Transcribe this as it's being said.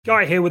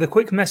Guy here with a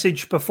quick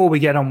message before we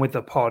get on with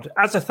the pod.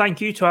 As a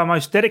thank you to our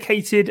most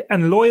dedicated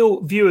and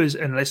loyal viewers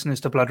and listeners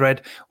to Blood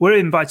Red, we're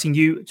inviting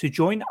you to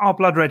join our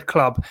Blood Red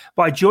Club.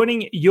 By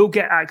joining, you'll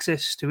get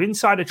access to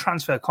insider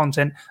transfer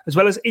content as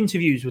well as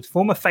interviews with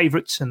former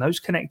favourites and those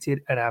connected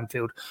at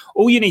Anfield.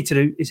 All you need to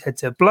do is head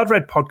to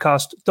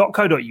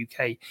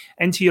bloodredpodcast.co.uk,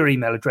 enter your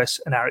email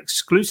address, and our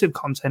exclusive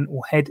content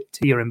will head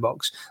to your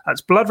inbox.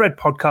 That's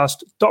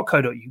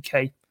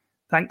bloodredpodcast.co.uk.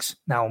 Thanks.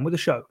 Now on with the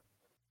show.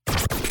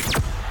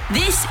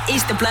 This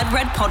is the Blood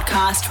Red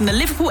podcast from the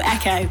Liverpool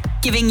Echo,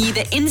 giving you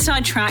the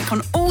inside track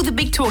on all the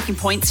big talking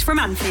points from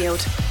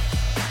Anfield.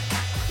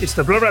 It's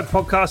the Blood Red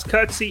podcast,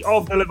 courtesy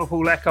of the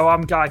Liverpool Echo.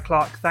 I'm Guy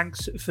Clark.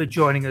 Thanks for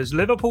joining us.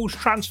 Liverpool's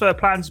transfer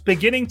plans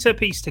beginning to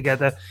piece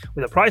together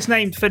with a price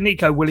named for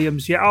Nico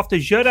Williams. Yet after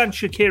Xherdan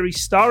Shaqiri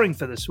starring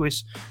for the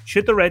Swiss,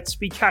 should the Reds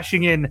be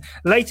cashing in?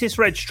 Latest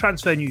Reds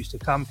transfer news to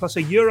come, plus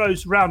a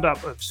Euros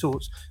roundup of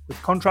sorts,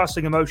 with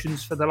contrasting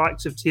emotions for the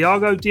likes of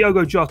Thiago,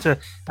 Diogo Jota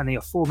and the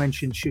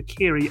aforementioned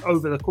Shaqiri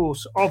over the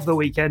course of the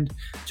weekend.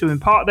 To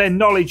impart their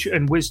knowledge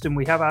and wisdom,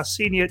 we have our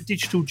senior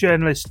digital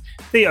journalist,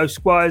 Theo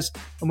Squires,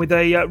 and with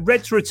a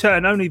Reds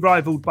return only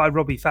rivalled by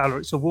Robbie Fowler,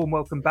 it's a warm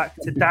welcome back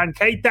to Dan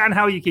Kay. Dan,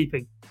 how are you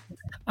keeping?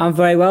 I'm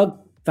very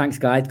well. Thanks,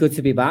 Guy. Good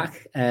to be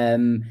back.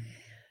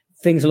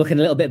 Things are looking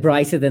a little bit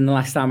brighter than the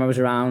last time I was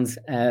around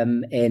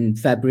in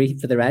February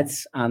for the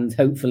Reds, and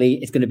hopefully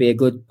it's going to be a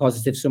good,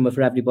 positive summer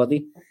for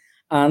everybody.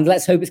 And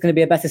let's hope it's going to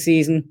be a better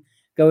season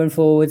going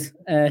forward,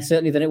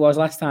 certainly than it was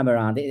last time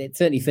around. It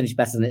certainly finished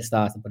better than it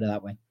started, put it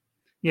that way.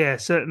 Yeah,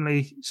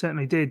 certainly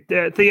did.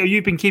 Theo,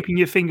 you've been keeping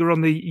your finger on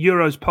the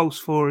Euros pulse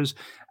for us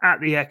at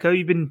the Echo.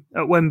 You've been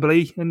at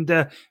Wembley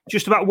and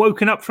just about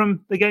woken up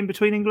from the game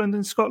between England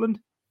and Scotland.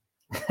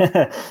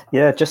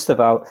 Yeah, just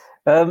about.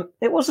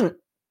 It wasn't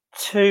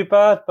too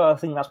bad, but I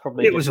think that's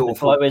probably it was awful,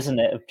 flow, isn't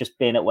it, of just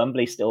being at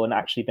Wembley still and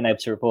actually being able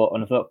to report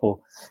on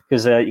football.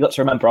 Because you got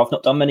to remember, I've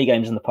not done many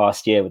games in the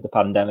past year with the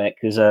pandemic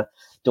because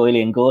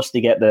Doyley and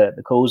Gorsty get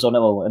the calls on it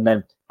all, and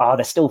then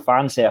there's still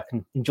fans here. I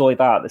can enjoy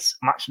that.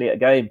 I'm actually at a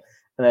game.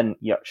 And then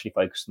you actually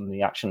focus on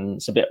the action.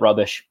 It's a bit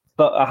rubbish.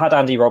 But I had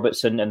Andy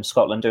Robertson and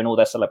Scotland doing all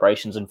their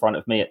celebrations in front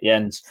of me at the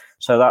end.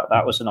 So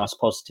that was a nice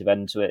positive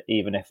end to it,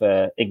 even if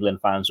England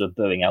fans were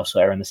booing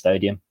elsewhere in the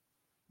stadium.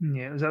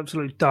 Yeah, it was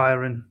absolutely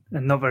dire and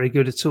not very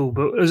good at all.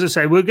 But as I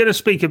say, we're going to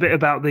speak a bit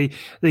about the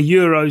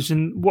Euros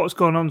and what's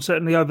gone on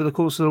certainly over the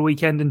course of the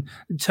weekend and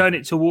turn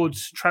it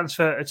towards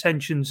transfer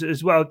attentions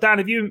as well. Dan,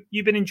 have you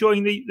been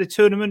enjoying the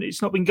tournament?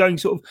 It's not been going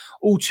sort of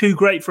all too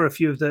great for a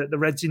few of the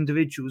Reds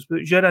individuals, but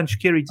Xherdan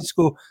Shaqiri did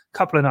score a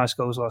couple of nice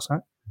goals last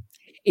night.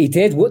 He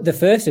did. The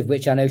first of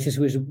which I noticed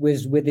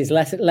was with his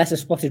lesser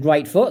spotted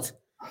right foot.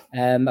 We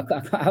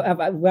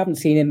haven't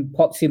seen him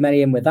pop too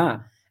many in with that.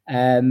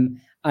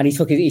 And he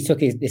took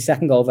his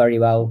second goal very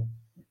well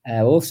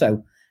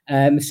also.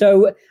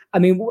 So, I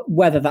mean,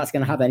 whether that's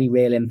going to have any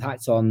real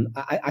impact on...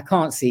 I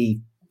can't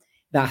see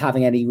that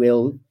having any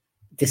real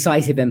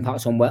decisive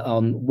impacts on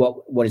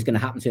what is going to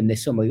happen to him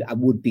this summer. I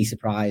would be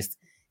surprised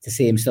to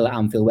see him still at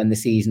Anfield when the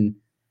season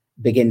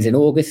begins in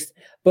August.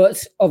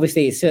 But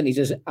obviously, it certainly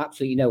does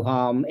absolutely no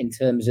harm in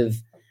terms of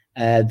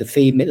the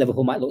fee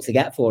Liverpool might look to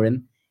get for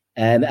him.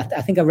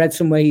 I think I read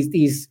somewhere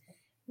he's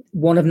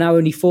one of now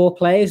only 4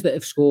 players that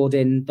have scored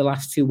in the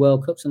last 2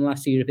 World Cups and the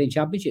last 2 European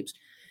Championships.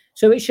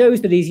 So it shows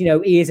that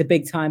he is a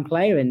big time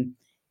player, and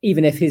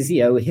even if his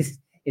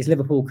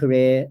Liverpool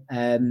career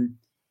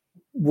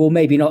will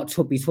maybe not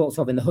be talked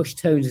of in the hushed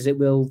tones as it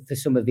will for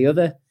some of the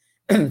other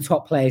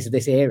top players of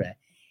this era,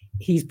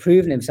 he's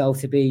proven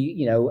himself to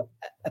be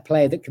a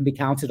player that can be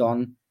counted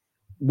on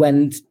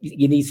when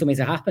you need something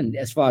to happen.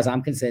 As far as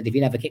I'm concerned, if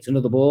he never kicked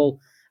another ball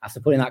after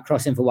putting that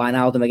cross in for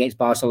Wijnaldum against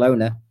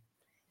Barcelona,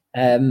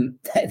 he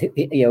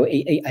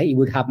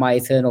would have my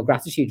eternal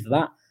gratitude for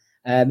that.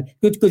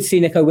 Good to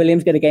see Nico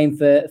Williams get a game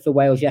for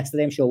Wales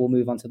yesterday. I'm sure we'll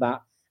move on to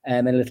that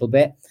in a little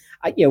bit.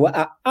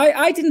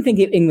 I didn't think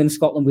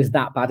England-Scotland was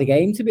that bad a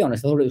game, to be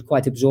honest. I thought it was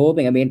quite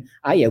absorbing. I mean,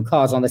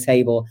 cards on the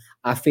table,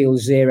 I feel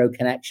zero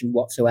connection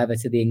whatsoever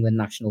to the England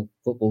national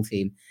football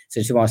team.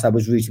 So to be honest, I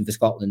was rooting for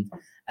Scotland.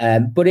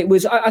 But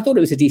I thought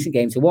it was a decent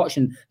game to watch.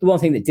 And the one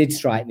thing that did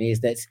strike me is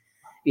that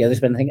there's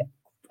been, I think,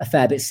 a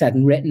fair bit said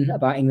and written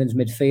about England's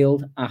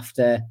midfield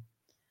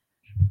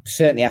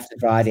certainly after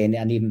Friday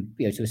and even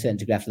to a certain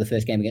degree after the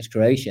first game against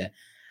Croatia.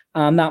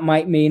 And that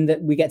might mean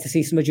that we get to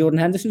see some of Jordan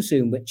Henderson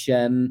soon, which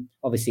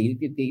obviously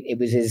it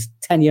was his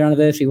 10-year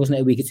anniversary, wasn't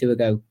it, a week or 2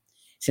 ago,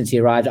 since he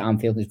arrived at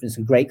Anfield. There's been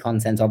some great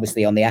content,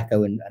 obviously, on the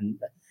Echo and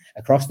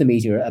across the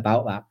media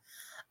about that.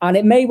 And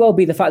it may well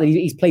be the fact that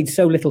he's played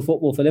so little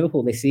football for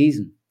Liverpool this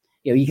season.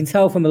 You can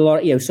tell from a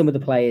lot, some of the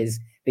players,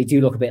 they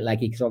do look a bit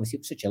leggy because obviously it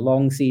was such a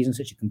long season,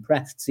 such a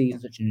compressed season,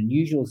 such an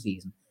unusual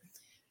season.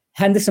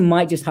 Henderson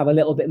might just have a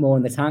little bit more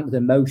in the tank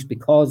than most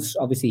because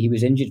obviously he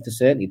was injured for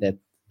certainly the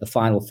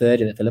final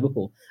third of it for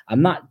Liverpool,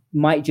 and that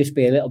might just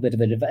be a little bit of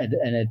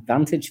an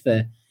advantage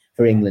for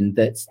England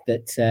that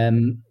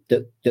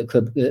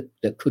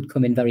could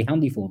come in very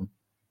handy for them.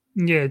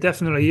 Yeah,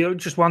 definitely. You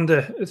just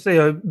wonder,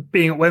 Theo,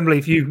 being at Wembley,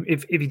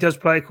 if he does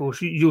play, of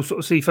course, you'll sort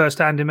of see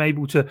firsthand him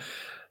able to,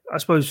 I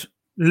suppose,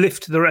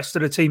 lift the rest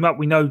of the team up.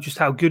 We know just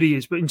how good he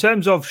is. But in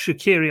terms of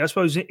Shaqiri, I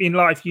suppose in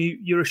life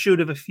you're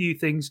assured of a few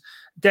things: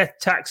 death,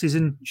 taxes,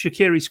 and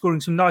Shaqiri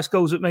scoring some nice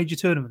goals at major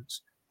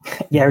tournaments.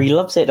 Yeah, he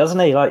loves it, doesn't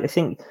he? Like, I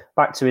think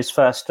back to his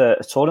first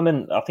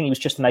tournament, I think he was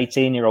just an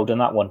 18-year-old in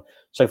that one.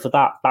 So for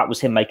that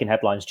was him making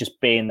headlines, just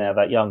being there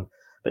that young.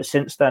 But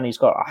since then, he's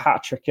got a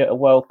hat-trick at a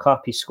World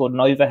Cup. He scored an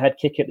overhead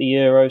kick at the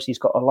Euros. He's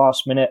got a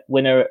last-minute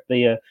winner at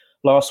the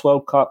last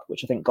World Cup,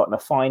 which I think got in a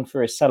fine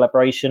for his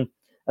celebration.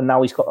 And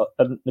now he's got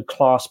a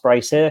class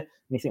brace here. And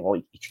you think, well,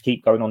 you should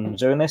keep going on and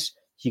doing this.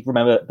 You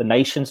remember the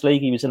Nations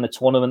League. He was in the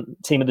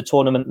team of the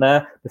tournament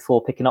there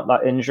before picking up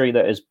that injury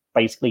that has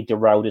basically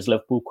derailed his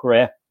Liverpool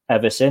career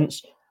ever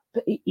since.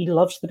 But he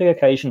loves the big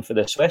occasion for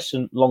the Swiss,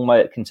 and long may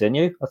it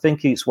continue. I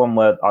think it's one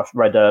where I've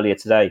read earlier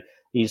today,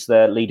 he's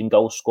the leading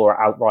goal scorer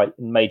outright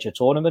in major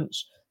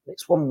tournaments.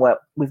 It's one where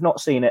we've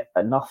not seen it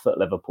enough at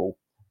Liverpool.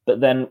 But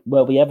then,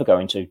 were we ever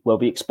going to? Were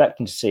we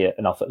expecting to see it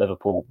enough at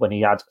Liverpool when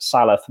he had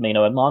Salah,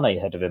 Firmino and Mane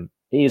ahead of him?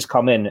 He has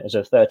come in as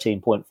a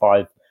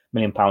 £13.5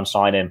 million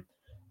signing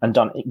and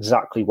done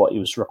exactly what he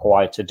was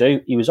required to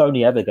do. He was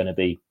only ever going to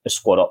be a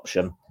squad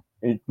option,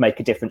 who'd make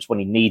a difference when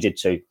he needed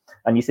to.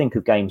 And you think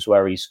of games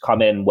where he's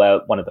come in where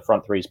one of the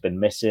front three has been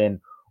missing,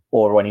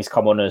 or when he's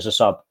come on as a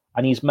sub,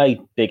 and he's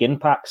made big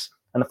impacts.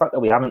 And the fact that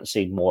we haven't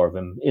seen more of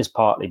him is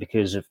partly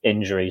because of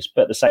injuries,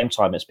 but at the same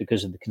time, it's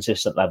because of the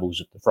consistent levels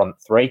of the front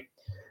three.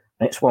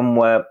 And it's one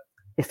where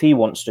if he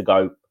wants to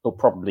go, he'll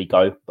probably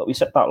go. But we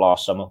said that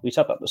last summer. We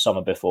said that the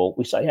summer before.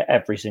 We say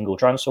every single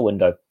transfer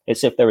window.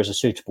 It's if there is a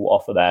suitable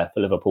offer there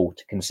for Liverpool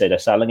to consider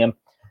selling him.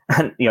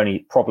 And the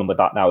only problem with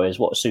that now is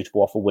what a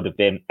suitable offer would have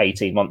been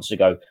 18 months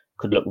ago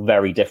could look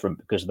very different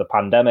because of the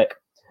pandemic.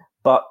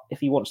 But if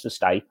he wants to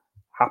stay,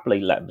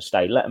 happily let him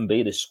stay. Let him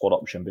be this squad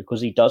option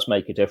because he does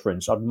make a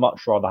difference. I'd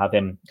much rather have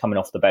him coming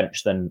off the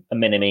bench than a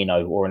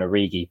Minamino or an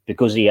Origi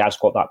because he has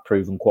got that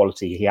proven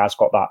quality. He has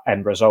got that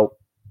end result.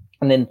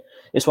 And then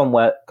it's one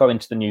where going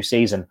into the new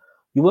season,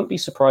 you wouldn't be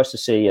surprised to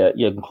see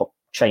Jurgen Klopp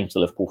change the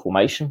Liverpool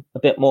formation a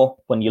bit more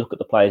when you look at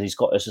the players he's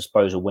got at his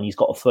disposal, when he's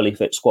got a fully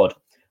fit squad.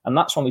 And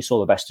that's when we saw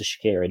the best of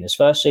Shaqiri in his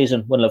first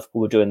season, when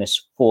Liverpool were doing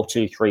this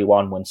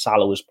 4-2-3-1, when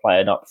Salah was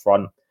playing up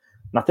front.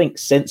 And I think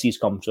since he's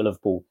come to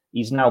Liverpool,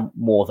 he's now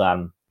more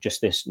than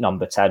just this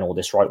number 10 or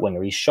this right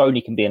winger. He's shown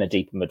he can be in a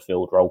deeper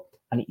midfield role,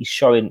 and he's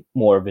showing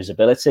more of his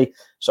ability.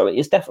 So it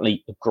is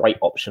definitely a great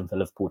option for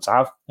Liverpool to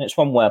have. And it's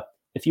one where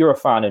if you're a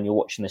fan and you're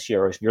watching this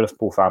Euros and you're a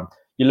Liverpool fan,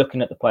 you're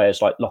looking at the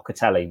players like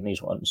Locatelli and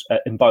these ones,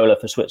 Mbola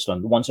for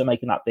Switzerland, the ones that are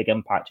making that big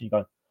impact. And you're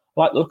going,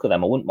 I like the look of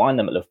them. I wouldn't mind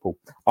them at Liverpool.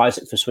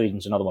 Isaac for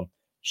Sweden's another one.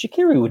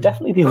 Shaqiri would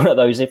definitely be one of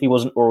those if he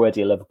wasn't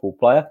already a Liverpool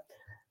player.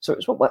 So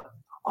it's what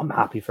I'm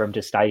happy for him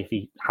to stay if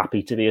he's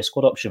happy to be a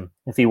squad option.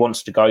 If he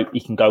wants to go,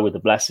 he can go with the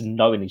blessing,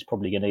 knowing he's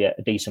probably going to get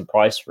a decent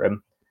price for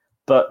him.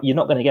 But you're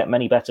not going to get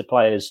many better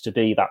players to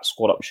be that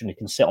squad option who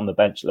can sit on the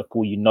bench at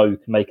Liverpool, you know,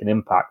 can make an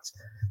impact.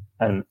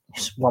 And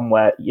it's one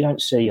where you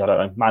don't see, I don't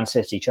know, Man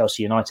City,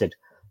 Chelsea, United.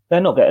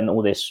 They're not getting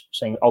all this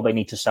saying, oh, they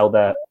need to sell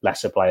their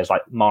lesser players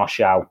like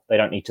Martial. They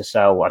don't need to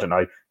sell, I don't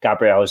know,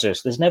 Gabriel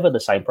Jesus. There's never the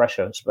same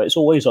pressure, but it's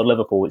always on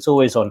Liverpool. It's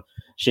always on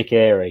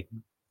Shaqiri.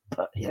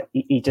 But yeah,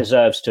 he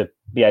deserves to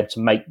be able to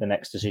make the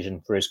next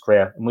decision for his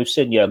career. And we've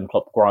seen Jurgen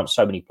Klopp grant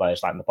so many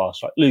players like in the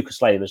past. Like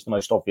Lucas Leiva is the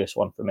most obvious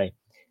one for me.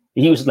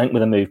 He was linked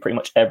with a move pretty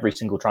much every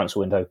single transfer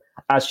window,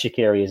 as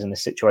Shaqiri is in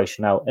this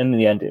situation now. And in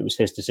the end, it was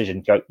his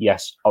decision to go,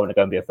 yes, I want to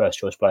go and be a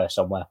first-choice player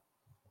somewhere.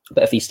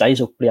 But if he stays,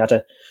 he'll probably add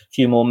a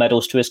few more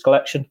medals to his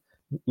collection.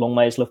 Long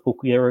may his Liverpool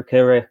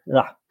career,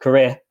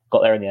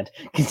 got there in the end,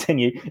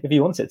 continue if he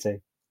wants it to.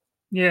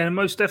 Yeah,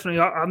 most definitely.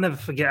 I'll never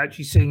forget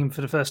actually seeing him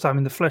for the first time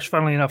in the flesh.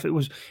 Funnily enough, it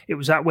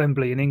was at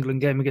Wembley, an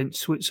England game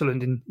against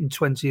Switzerland in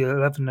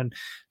 2011, and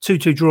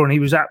 2-2 draw, and he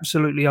was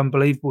absolutely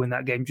unbelievable in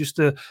that game. Just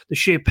the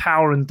sheer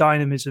power and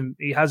dynamism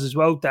he has as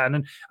well, Dan.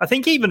 And I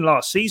think even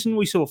last season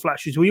we saw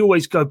flashes. We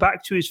always go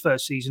back to his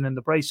first season and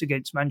the brace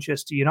against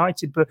Manchester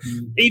United, but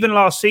even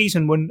last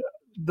season when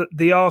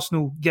the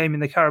Arsenal game in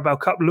the Carabao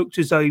Cup looked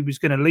as though he was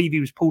going to leave, he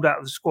was pulled out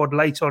of the squad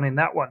late on in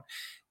that one.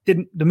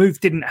 The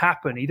move didn't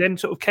happen. He then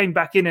sort of came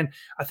back in, and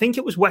I think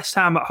it was West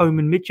Ham at home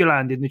in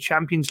Midtjylland in the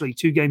Champions League,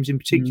 2 games in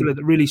particular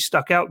that really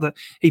stuck out, that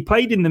he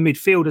played in the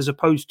midfield as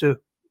opposed to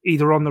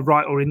either on the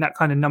right or in that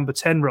kind of number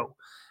 10 role.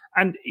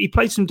 And he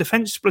played some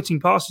defence splitting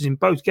passes in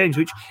both games,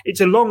 which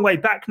it's a long way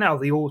back now,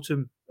 the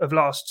autumn of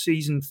last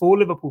season for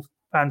Liverpool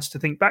fans to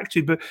think back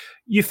to. But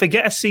you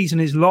forget a season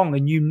is long,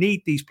 and you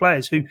need these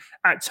players who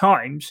at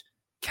times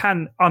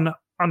can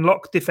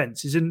unlock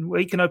defences, and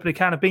he can open a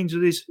can of beans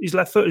with his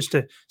left footers,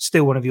 to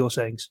steal one of your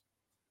sayings.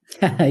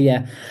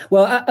 Yeah.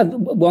 Well,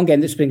 one game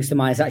that springs to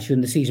mind is actually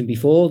in the season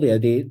before,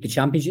 the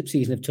Championship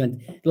season of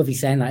 20... Lovely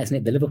saying that, isn't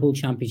it? The Liverpool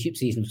Championship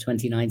season of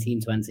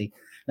 2019-20.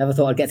 Never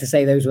thought I'd get to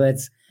say those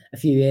words a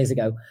few years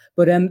ago.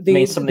 But it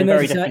means something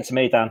very different to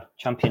me, Dan.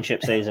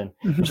 Championship season.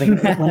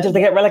 When did they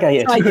get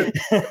relegated?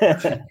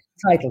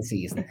 Title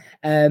season.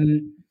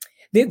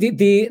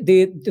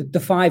 The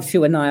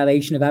 5-2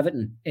 annihilation of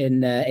Everton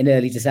in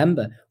early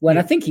December, when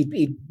I think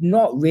he'd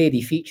not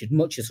really featured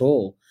much at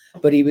all,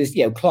 but he was,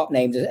 Klopp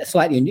named a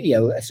slightly,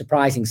 a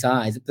surprising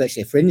side,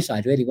 actually a fringe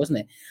side, really, wasn't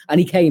it? And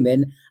he came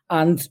in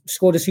and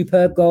scored a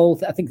superb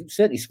goal. I think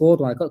certainly scored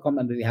one. I can't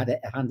remember if he had a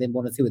hand in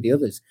one or two of the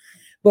others,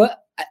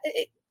 but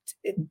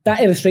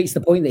that illustrates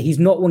the point that he's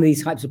not one of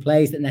these types of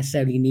players that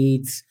necessarily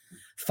needs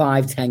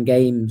 5-10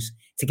 games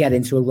to get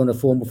into a run of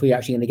form before you're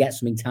actually going to get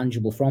something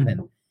tangible from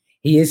him.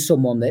 He is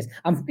someone that,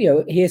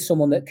 he is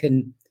someone that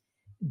can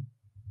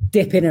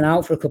dip in and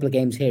out for a couple of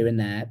games here and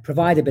there,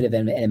 provide a bit of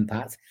an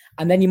impact,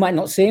 and then you might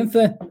not see him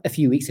for a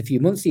few weeks, a few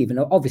months even.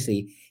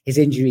 Obviously, his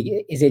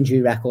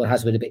injury record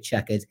has been a bit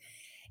checkered.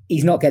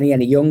 He's not getting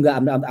any younger.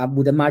 I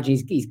would imagine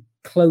he's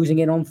closing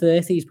in on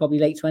 30. He's probably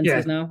late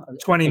 20s now.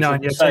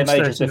 29. Same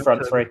age as the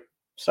front three.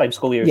 Same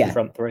school year as the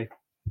front three.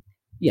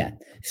 Yeah.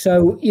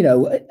 So,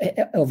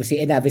 obviously,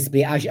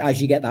 inevitably,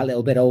 as you get that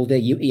little bit older,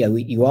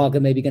 you are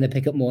maybe going to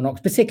pick up more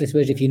knocks,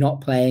 particularly if you're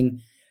not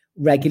playing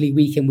regularly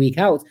week in, week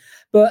out.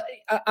 But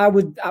I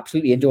would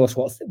absolutely endorse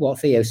what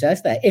Theo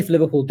says there. If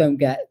Liverpool don't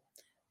get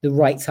the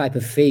right type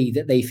of fee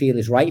that they feel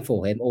is right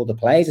for him, or the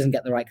player doesn't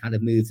get the right kind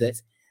of move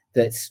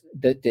that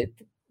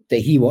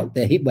he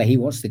where he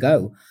wants to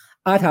go,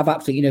 I'd have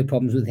absolutely no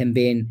problems with him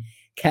being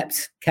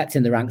kept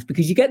in the ranks,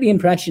 because you get the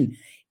impression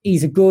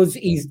he's a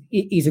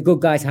good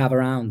guy to have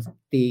around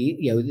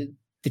the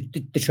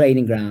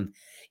training ground.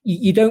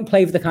 You don't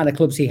play for the kind of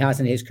clubs he has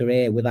in his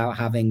career without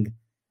having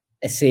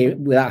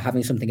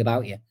something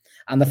about you.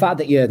 And the fact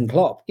that Jurgen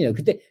Klopp,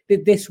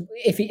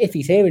 if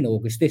he's here in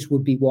August, this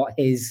would be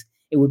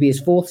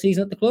his fourth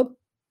season at the club.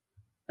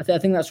 I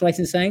think that's right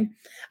in saying.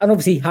 And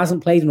obviously he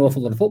hasn't played an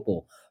awful lot of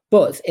football.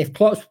 But if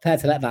Klopp's prepared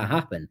to let that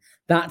happen,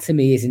 that to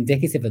me is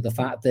indicative of the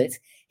fact that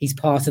he's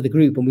part of the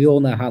group. And we all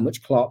know how much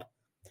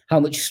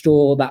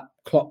store that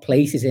Klopp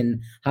places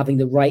in having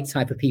the right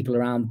type of people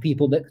around,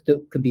 people that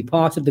can be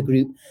part of the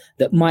group,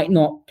 that might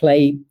not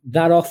play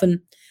that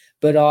often,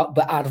 but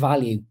add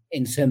value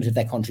in terms of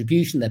their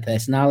contribution, their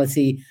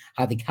personality,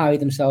 how they carry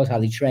themselves, how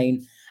they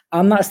train.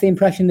 And that's the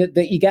impression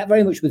that you get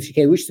very much with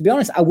Shaqiri, which, to be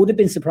honest, I would have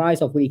been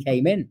surprised of when he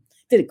came in.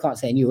 Can't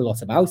say I knew a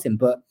lot about him,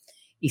 but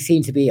he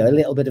seemed to be a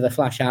little bit of a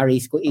flash Harry.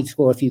 He'd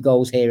score a few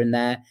goals here and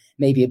there,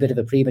 maybe a bit of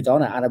a prima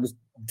donna. And I was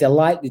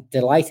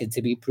delighted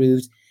to be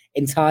proved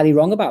entirely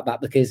wrong about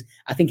that, because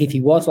I think if he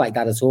was like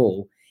that at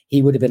all,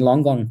 he would have been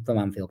long gone from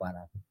Anfield by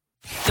now.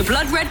 The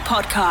Blood Red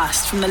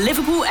Podcast from the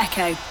Liverpool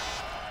Echo.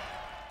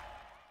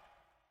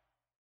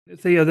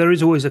 Theo, there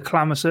is always a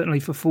clamour, certainly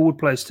for forward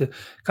players to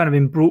kind of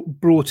been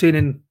brought in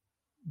and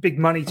big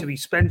money to be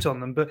spent on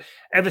them. But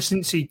ever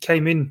since he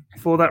came in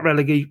for that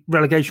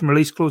relegation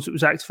release clause that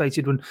was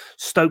activated when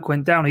Stoke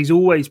went down, he's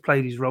always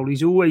played his role.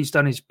 He's always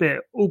done his bit,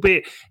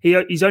 albeit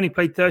he's only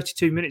played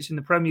 32 minutes in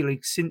the Premier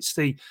League since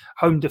the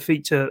home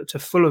defeat to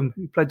Fulham.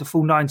 He played the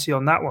full 90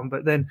 on that one.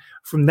 But then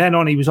from then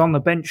on, he was on the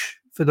bench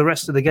for the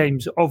rest of the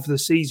games of the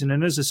season.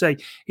 And as I say,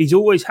 he's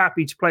always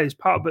happy to play his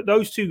part. But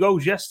those two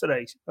goals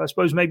yesterday, I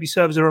suppose, maybe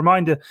serve as a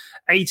reminder,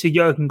 A, to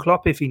Jurgen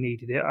Klopp if he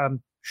needed it.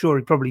 Sure,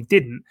 he probably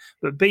didn't,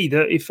 but B,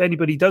 that if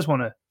anybody does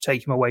want to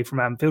take him away from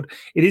Anfield,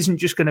 it isn't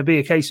just going to be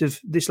a case of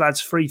this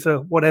lad's free for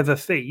whatever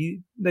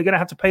fee. They're going to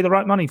have to pay the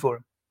right money for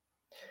him.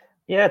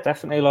 Yeah,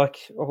 definitely. Like,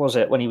 what was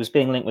it? When he was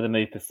being linked with a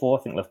move before,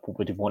 I think Liverpool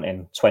would have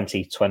wanted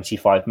 20,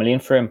 25 million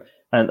for him.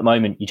 And at the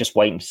moment, you're just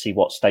waiting to see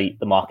what state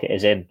the market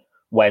is in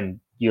when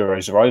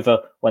Euros are over,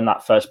 when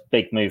that first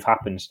big move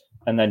happens.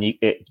 And then you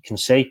can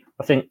see,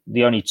 I think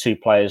the only two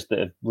players that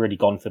have really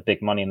gone for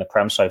big money in the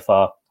Prem so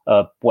far,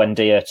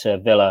 Buendia to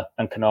Villa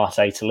and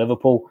Konate to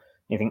Liverpool.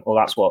 You think, well,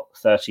 that's what,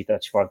 30,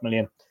 35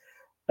 million.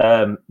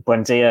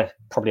 Buendia,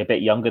 probably a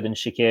bit younger than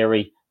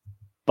Shaqiri.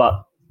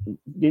 But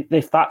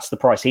if that's the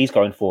price he's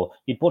going for,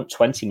 you'd want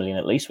 20 million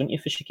at least, wouldn't you,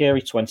 for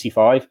Shaqiri?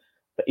 25.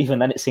 But even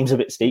then, it seems a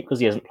bit steep because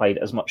he hasn't played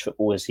as much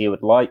football as he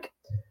would like.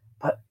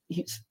 But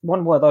it's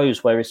one of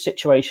those where his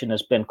situation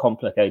has been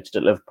complicated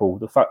at Liverpool.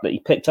 The fact that he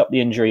picked up the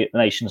injury at the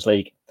Nations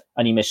League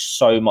and he missed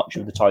so much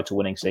of the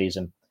title-winning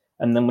season.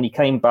 And then when he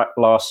came back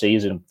last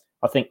season,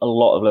 I think a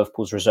lot of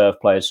Liverpool's reserve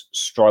players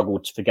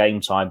struggled for game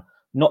time,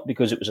 not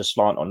because it was a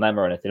slant on them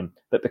or anything,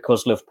 but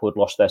because Liverpool had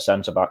lost their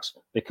centre-backs,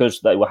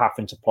 because they were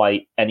having to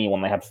play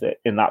anyone they had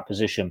in that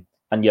position.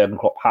 And Jurgen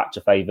Klopp had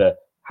to favour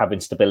having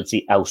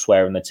stability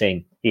elsewhere in the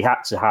team. He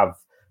had to have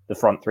the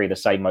front three the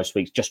same most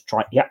weeks.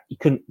 He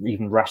couldn't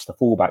even rest the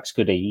fullbacks,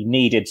 could he? He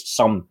needed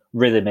some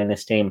rhythm in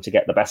this team to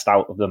get the best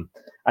out of them.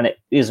 And it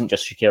isn't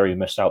just Shaqiri who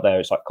missed out there.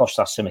 It's like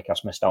Kostas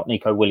Tsimikas missed out.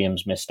 Nico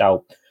Williams missed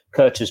out.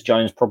 Curtis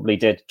Jones probably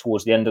did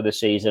towards the end of the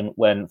season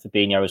when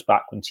Fabinho was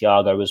back, when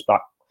Thiago was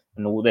back,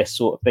 and all this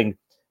sort of thing.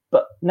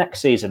 But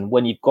next season,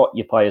 when you've got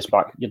your players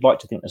back, you'd like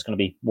to think there's going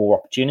to be more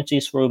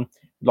opportunities for them.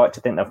 You'd like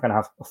to think they're going to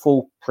have a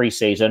full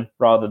pre-season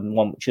rather than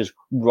one which is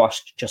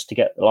rushed just to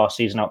get the last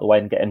season out of the way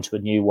and get into a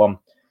new one.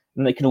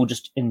 And they can all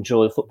just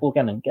enjoy football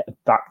again and get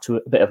back to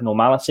a bit of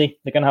normality.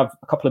 They're going to have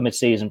a couple of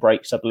mid-season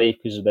breaks, I believe,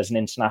 because there's an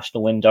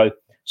international window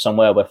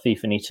somewhere where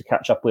FIFA need to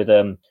catch up with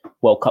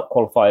World Cup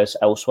qualifiers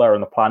elsewhere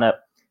on the planet.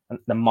 And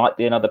there might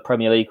be another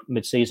Premier League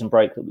mid-season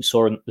break that we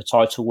saw in the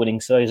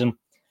title-winning season.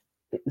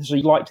 So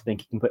you'd like to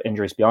think he can put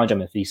injuries behind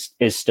him if he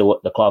is still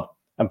at the club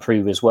and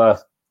prove his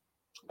worth.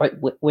 But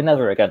we're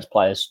never against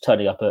players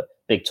turning up at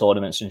big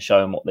tournaments and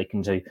showing what they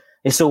can do.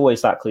 It's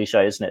always that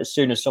cliche, isn't it? As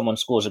soon as someone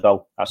scores a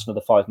goal, that's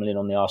another 5 million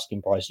on the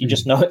asking price. You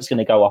just know it's going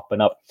to go up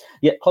and up.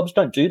 Yet clubs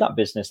don't do that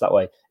business that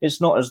way.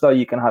 It's not as though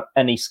you can have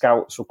any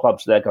scouts or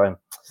clubs there going,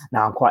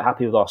 "Now I'm quite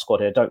happy with our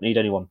squad here. Don't need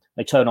anyone."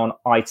 They turn on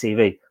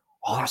ITV.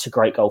 "Oh, that's a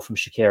great goal from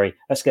Shaqiri.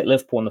 Let's get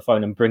Liverpool on the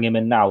phone and bring him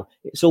in now."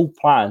 It's all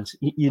planned.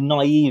 You're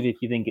naive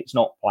if you think it's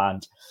not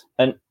planned.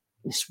 And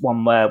it's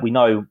one where we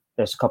know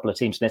there's a couple of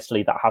teams in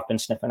Italy that have been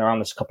sniffing around.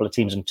 There's a couple of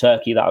teams in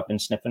Turkey that have been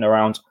sniffing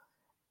around.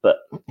 But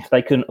if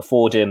they couldn't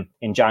afford him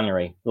in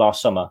January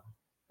last summer,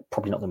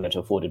 probably not going to be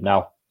able to afford him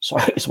now. So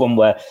it's one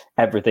where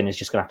everything is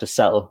just going to have to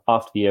settle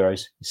after the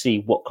Euros, see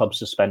what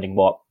clubs are spending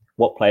what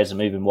players are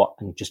moving what,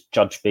 and just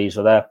judge fees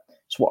are there.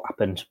 It's what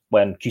happened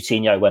when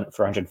Coutinho went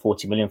for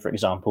 140 million, for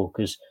example,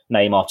 because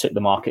Neymar took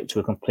the market to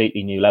a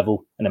completely new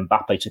level and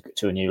Mbappe took it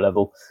to a new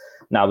level.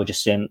 Now we're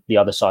just seeing the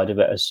other side of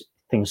it as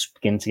things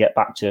begin to get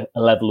back to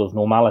a level of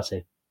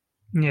normality.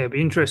 Yeah, it'd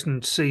be interesting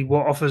to see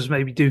what offers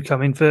maybe do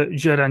come in for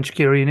Xherdan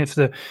Shaqiri and if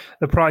the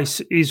price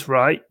is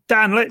right.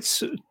 Dan,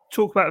 let's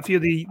talk about a few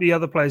of the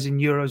other players in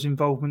Euros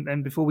involvement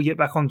then before we get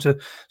back onto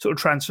sort of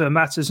transfer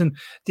matters. And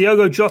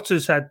Diogo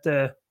Jota's had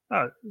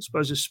I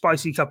suppose a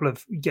spicy couple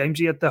of games.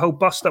 He had the whole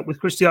bust up with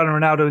Cristiano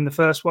Ronaldo in the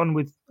first one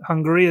with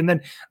Hungary, and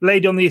then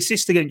laid on the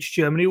assist against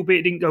Germany,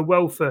 albeit it didn't go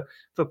well for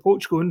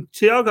Portugal. And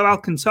Thiago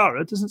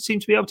Alcantara doesn't seem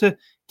to be able to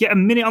get a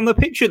minute on the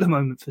pitch at the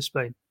moment for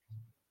Spain.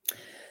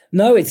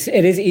 No, it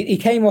is. He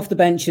came off the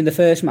bench in the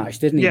first match,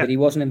 didn't he? Yeah. But he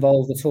wasn't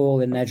involved at all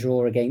in their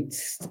draw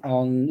against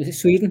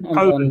Sweden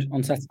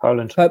on Saturday.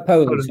 Poland.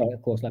 Poland. Sorry,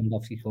 of course,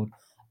 Lewandowski scored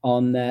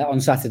on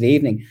Saturday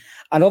evening.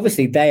 And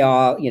obviously they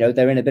are,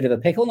 they're in a bit of a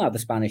pickle now, the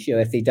Spanish.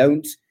 If they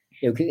don't,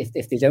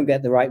 if they don't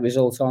get the right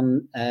result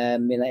on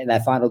in their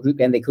final group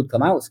game, they could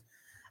come out.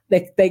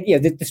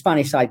 The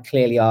Spanish side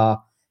clearly are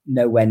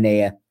nowhere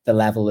near the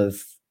level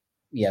of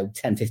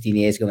 10, 15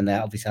 years ago when they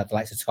obviously had the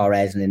likes of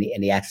Torres and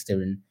Iniesta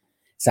and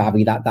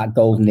Xavi, that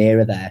golden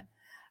era there.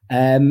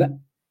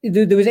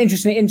 There was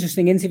an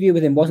interesting interview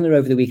with him, wasn't there,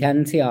 over the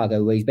weekend,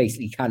 Thiago, where he's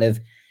basically kind of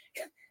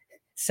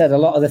said a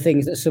lot of the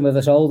things that some of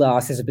us old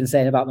artists have been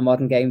saying about the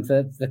modern game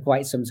for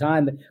quite some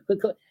time. But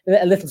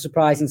a little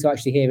surprising to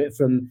actually hear it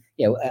from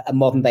a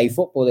modern day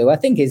footballer who I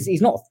think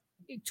he's not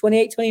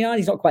 28, 29,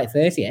 he's not quite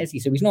 30 yet, is he?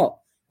 So he's not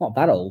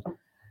that old.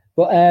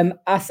 But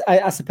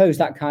I suppose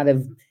that kind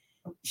of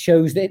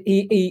shows that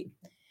he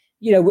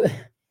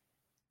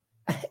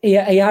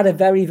had a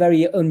very,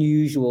 very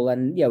unusual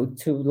and,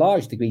 to a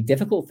large degree,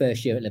 difficult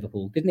first year at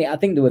Liverpool, didn't he? I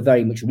think there were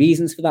very much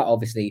reasons for that.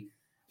 Obviously,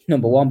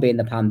 number one being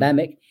the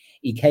pandemic.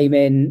 He came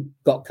in,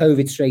 got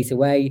COVID straight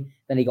away.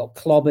 Then he got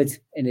clobbered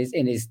in his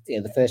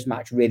the first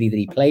match really that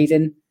he played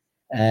in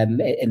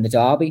the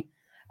derby,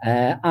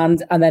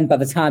 and then by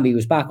the time he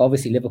was back,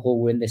 obviously Liverpool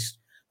were in this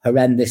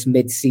horrendous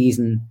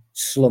mid-season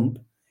slump,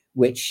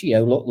 which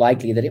looked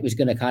likely that it was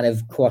going to kind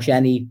of quash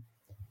any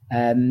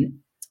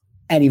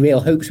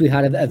real hopes we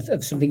had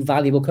of something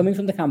valuable coming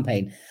from the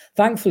campaign.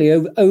 Thankfully,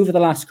 over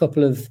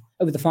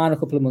the final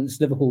couple of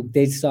months, Liverpool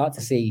did start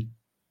to see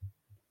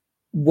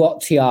what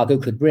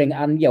Thiago could bring.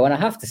 And and I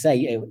have to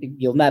say,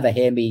 you'll never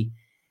hear me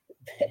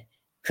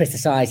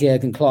criticize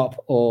Jurgen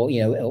Klopp or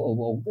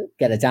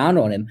get a down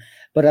on him.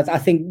 But I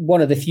think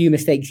one of the few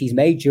mistakes he's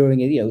made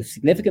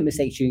significant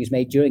mistakes he's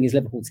made during his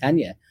Liverpool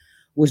tenure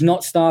was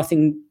not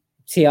starting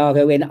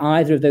Thiago in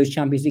either of those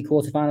Champions League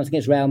quarterfinals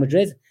against Real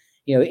Madrid.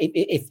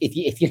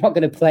 If you're not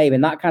going to play him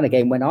in that kind of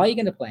game, when are you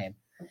going to play him?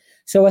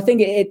 So I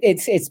think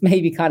it's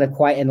maybe kind of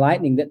quite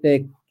enlightening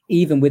that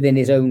even within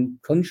his own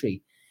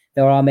country,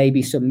 there are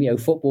maybe some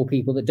football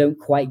people that don't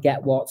quite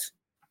get what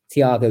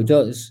Thiago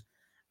does,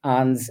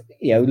 and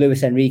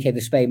Luis Enrique, the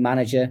Spain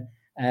manager,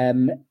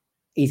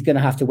 he's going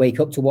to have to wake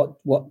up to what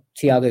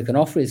Thiago can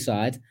offer his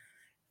side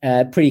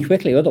pretty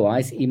quickly.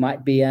 Otherwise, he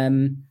might be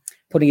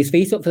putting his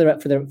feet up for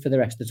the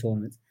rest of the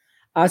tournament.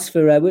 As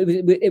for who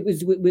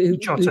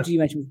did you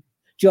mention?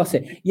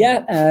 Jota.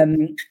 Yeah.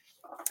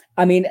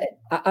 I mean,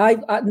 I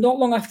not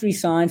long after he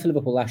signed for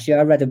Liverpool last year,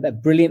 I read a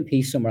brilliant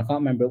piece somewhere. I can't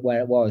remember where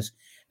it was,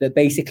 that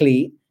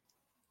basically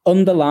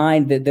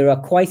underlined that there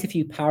are quite a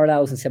few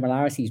parallels and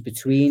similarities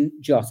between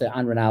Jota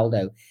and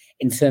Ronaldo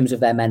in terms of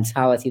their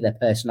mentality, their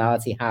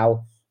personality,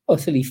 how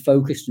utterly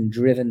focused and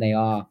driven they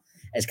are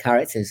as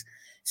characters.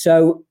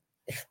 So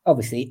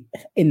obviously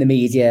in the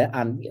media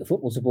and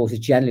football supporters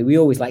generally, we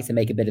always like to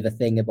make a bit of a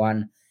thing of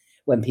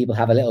when people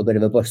have a little bit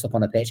of a bust up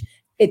on a pitch.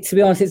 To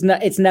be honest,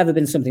 it's never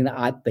been something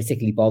that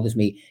particularly bothers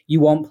me. You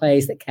want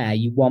players that care.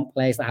 You want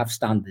players that have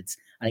standards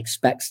and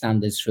expect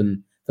standards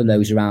from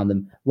those around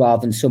them,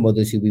 rather than some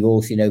others who we've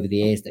all seen over the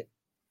years that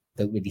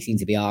don't really seem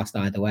to be arsed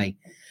either way.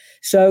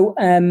 So,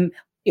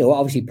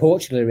 obviously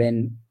Portugal are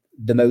in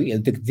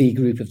the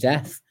group of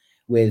death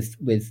with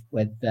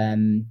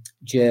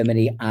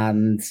Germany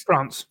and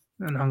France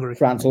and Hungary.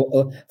 France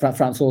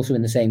also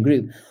in the same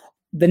group.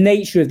 The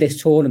nature of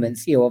this tournament,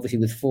 obviously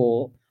with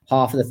four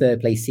half of the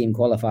third place teams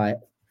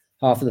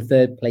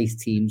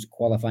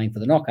qualifying for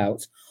the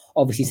knockouts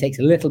obviously takes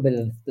a little bit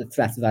of the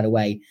threat of that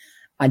away,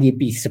 and you'd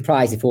be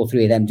surprised if all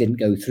three of them didn't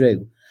go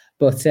through.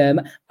 But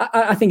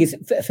I think it's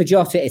for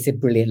Jota, it's a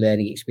brilliant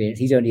learning experience.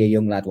 He's only a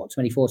young lad,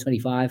 24,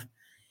 25.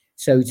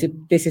 So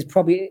this is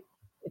probably,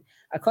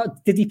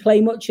 did he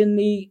play much in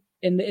the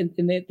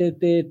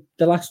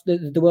last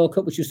World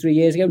Cup, which was 3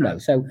 years ago? No.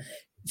 So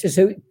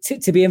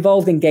to be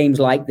involved in games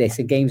like this,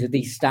 and games of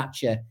this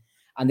stature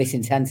and this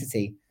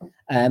intensity,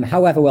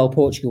 however well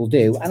Portugal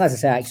do, and as I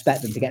say, I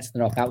expect them to get to the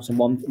knockouts, and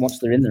once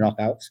they're in the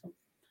knockouts,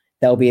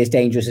 they'll be as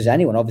dangerous as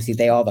anyone. Obviously,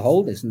 they are the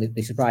holders, and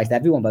they surprised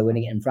everyone by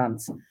winning it in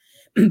France.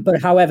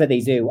 But however they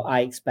do,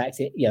 I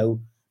expect it.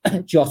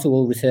 Jota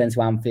will return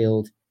to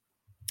Anfield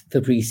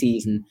for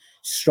pre-season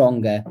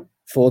stronger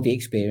for the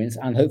experience,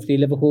 and hopefully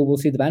Liverpool will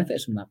see the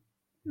benefits from that.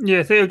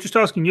 Yeah, Theo, just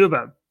asking you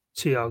about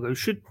Thiago.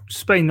 Should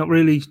Spain not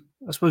really,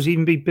 I suppose,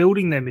 even be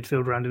building their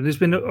midfield around him? There's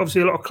been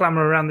obviously a lot of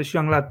clamour around this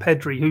young lad,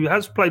 Pedri, who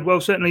has played well,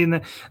 certainly in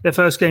their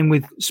first game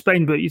with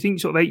Spain. But you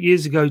think sort of 8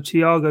 years ago,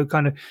 Thiago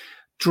kind of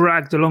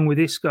dragged along with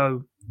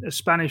Isco a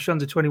Spanish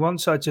under-21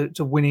 side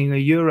to winning a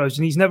Euros,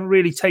 and he's never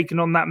really taken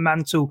on that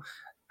mantle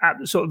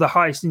at sort of the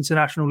highest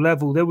international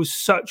level. There was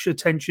such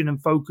attention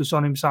and focus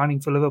on him signing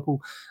for Liverpool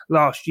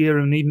last year,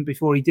 and even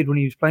before he did when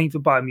he was playing for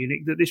Bayern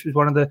Munich, that this was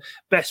one of the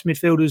best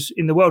midfielders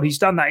in the world. He's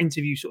done that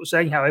interview sort of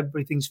saying how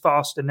everything's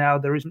faster now,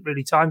 there isn't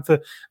really time for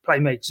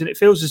playmakers, and it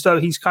feels as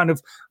though he's kind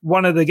of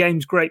one of the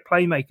game's great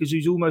playmakers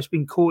who's almost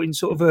been caught in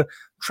sort of a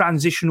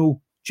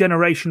transitional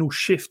generational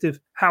shift of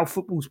how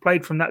football's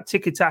played from that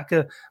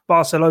tiki-taka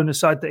Barcelona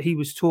side that he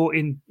was taught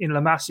in La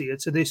Masia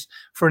to this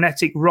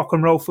frenetic rock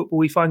and roll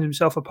football he finds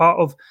himself a part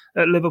of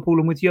at Liverpool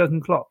and with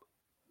Jurgen Klopp.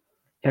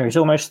 Yeah, he's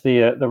almost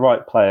the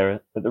right player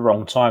at the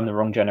wrong time, the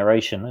wrong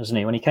generation, isn't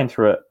he? When he came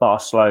through at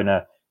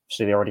Barcelona,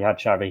 obviously they already had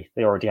Xavi,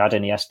 they already had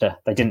Iniesta,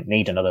 they didn't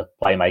need another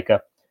playmaker.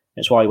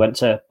 That's why he went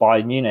to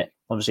Bayern Munich.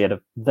 Obviously had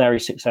a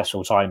very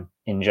successful time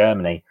in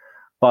Germany,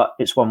 but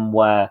it's one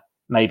where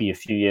maybe a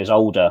few years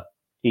older,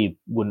 he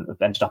wouldn't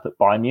have ended up at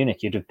Bayern Munich.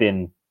 He'd have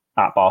been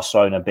at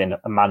Barcelona, been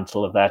a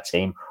mantle of their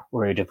team,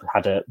 or he'd have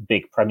had a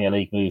big Premier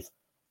League move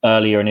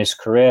earlier in his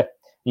career.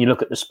 And you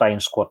look at the Spain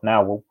squad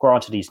now, well,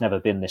 granted, he's never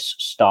been this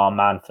star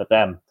man for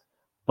them,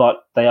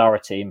 but they are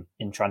a team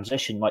in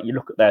transition. Like, you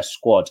look at their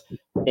squad,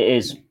 it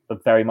is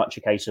very much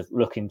a case of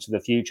looking to the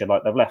future.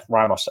 Like, they've left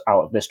Ramos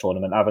out of this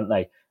tournament, haven't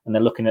they? And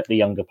they're looking at the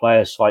younger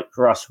players. Like,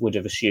 for us, would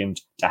have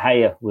assumed De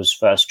Gea was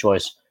first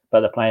choice, but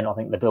they're playing, I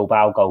think, the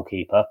Bilbao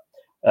goalkeeper.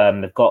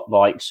 They've got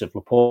likes of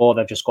Laporte,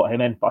 they've just got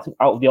him in. But I think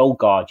out of the old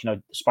guard,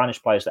 the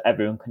Spanish players that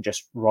everyone can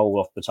just roll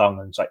off the tongue,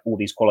 and it's like all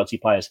these quality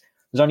players.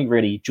 There's only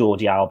really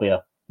Jordi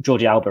Alba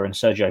and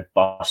Sergio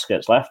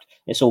Busquets left.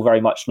 It's all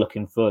very much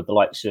looking for the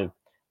likes of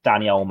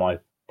Dani Olmo,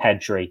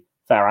 Pedri,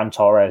 Ferran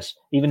Torres,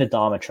 even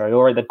Adama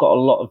Traore. They've got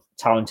a lot of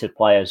talented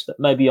players that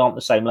maybe aren't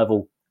the same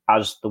level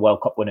as the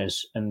World Cup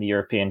winners and the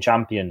European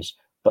champions,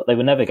 but they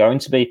were never going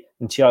to be.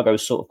 And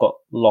Thiago's sort of got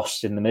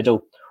lost in the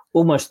middle,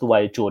 almost the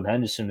way Jordan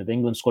Henderson with the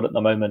England squad at the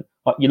moment.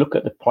 Like, you look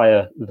at the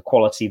player, the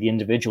quality, the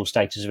individual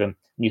status of him,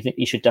 and you think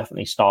he should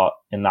definitely start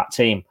in that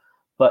team.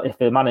 But if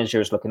the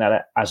manager is looking at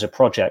it as a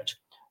project,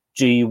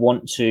 do you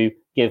want to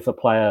give a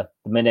player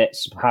the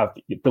minutes,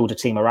 build a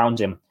team around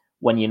him,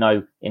 when you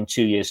know in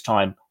 2 years'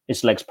 time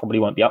his legs probably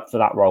won't be up for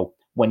that role?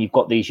 When you've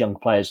got these young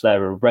players there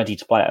who are ready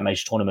to play at a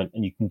major tournament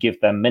and you can give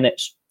them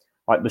minutes.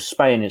 Like with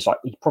Spain, it's like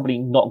he's probably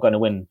not going to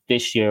win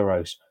this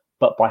Euros,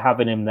 but by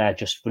having him there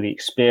just for the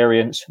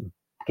experience,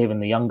 giving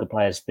the younger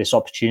players this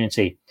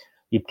opportunity,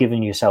 you've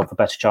given yourself a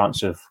better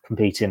chance of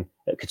competing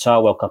at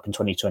Qatar World Cup in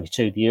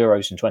 2022, the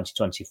Euros in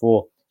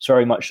 2024. It's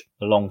very much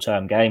a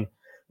long-term game.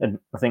 And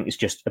I think it's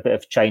just a bit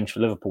of change for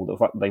Liverpool, the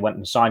fact that they went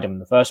and signed him in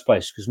the first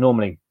place, because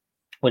normally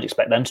we'd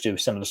expect them to do a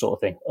similar sort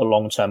of thing, a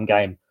long-term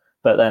game.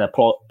 But then a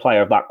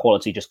player of that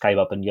quality just came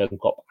up and Jurgen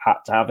Klopp had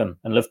to have him,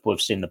 and Liverpool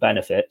have seen the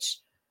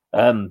benefits.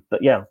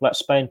 But yeah, let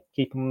Spain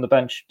keep him on the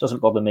bench. Doesn't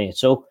bother me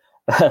at all.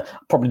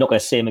 Probably not going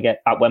to see him again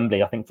at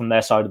Wembley, I think, from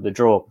their side of the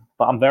draw.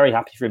 But I'm very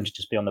happy for him to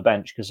just be on the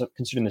bench, because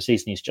considering the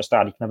season he's just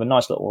had, he can have a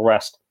nice little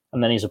rest,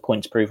 and then he's a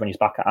point to prove when he's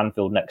back at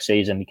Anfield next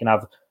season. He can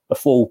have a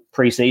full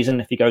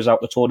pre-season if he goes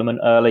out the tournament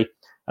early,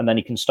 and then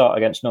he can start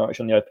against Norwich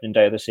on the opening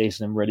day of the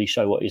season and really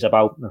show what he's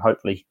about, and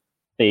hopefully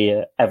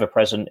be ever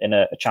present in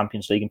a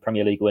Champions League and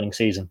Premier League winning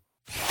season.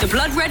 The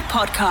Blood Red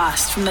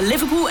Podcast from the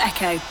Liverpool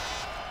Echo.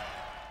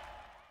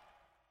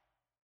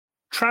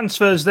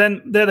 Transfers,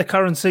 then, they're the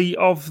currency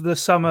of the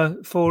summer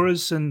for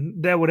us, and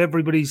they're what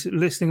everybody's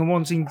listening and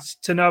wanting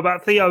to know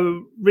about.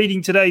 Theo,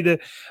 reading today the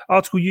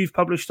article you've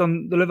published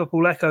on the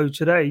Liverpool Echo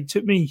today,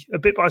 took me a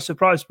bit by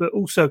surprise, but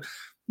also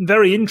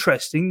very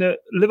interesting that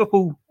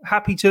Liverpool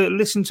happy to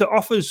listen to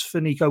offers for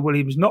Nico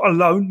Williams. Not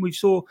alone. We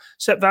saw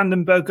Sepp van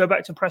den Berg go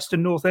back to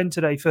Preston North End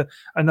today for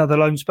another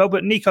loan spell,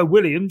 but Nico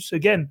Williams,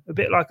 again, a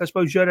bit like, I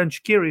suppose, Xherdan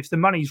Shaqiri, if the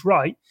money's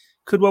right,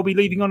 could well be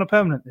leaving on a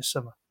permanent this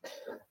summer.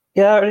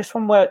 Yeah, it's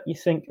one where you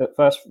think at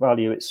first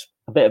value it's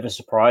a bit of a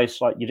surprise.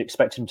 Like, you'd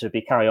expect him to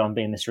carry on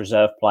being this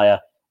reserve player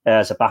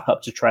as a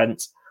backup to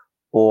Trent.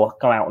 or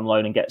go out on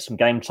loan and get some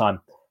game time.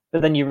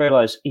 But then you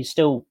realise he's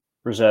still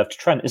reserved to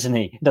Trent, isn't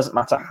he? It doesn't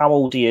matter how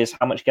old he is,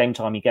 how much game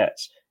time he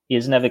gets. He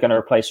is never going to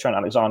replace Trent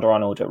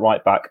Alexander-Arnold at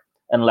right back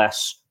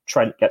unless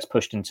Trent gets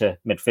pushed into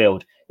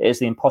midfield. It is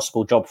the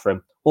impossible job for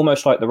him.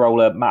 Almost like the role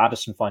Matt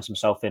Addison finds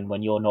himself in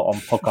when you're not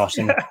on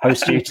podcasting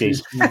host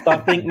duties. But I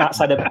think Matt's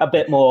had a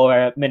bit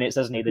more minutes,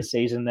 hasn't he, this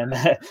season than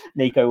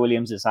Nico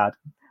Williams has had.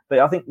 But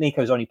I think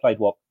Nico's only played,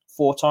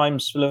 4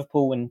 times for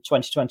Liverpool in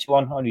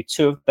 2021. Only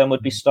 2 of them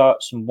would be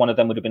starts, and one of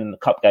them would have been in the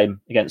cup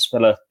game against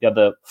Villa, the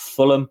other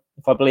Fulham,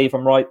 if I believe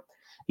I'm right.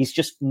 He's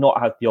just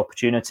not had the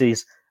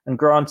opportunities. And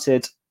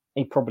granted,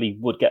 he probably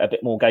would get a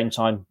bit more game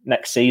time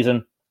next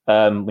season.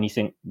 When you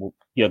think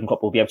Jurgen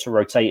Klopp will be able to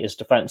rotate his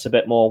defence a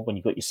bit more when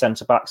you've got your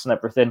centre-backs and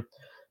everything.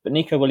 But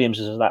Nico Williams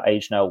is at that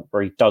age now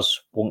where he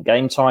does want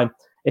game time.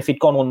 If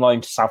he'd gone on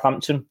loan to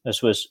Southampton,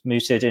 as was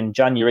mooted in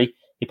January,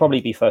 he'd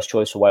probably be first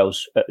choice for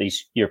Wales at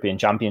these European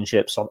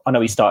Championships. I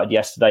know he started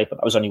yesterday, but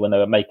that was only when they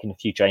were making a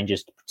few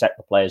changes to protect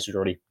the players who'd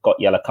already got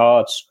yellow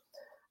cards.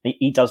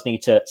 He does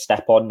need to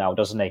step on now,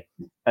 doesn't he?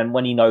 And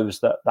when he knows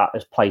that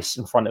his place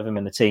in front of him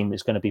in the team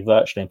is going to be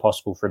virtually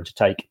impossible for him to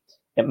take,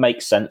 it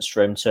makes sense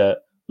for him to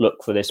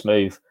look for this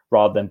move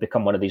rather than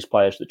become one of these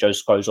players that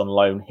just goes on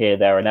loan here,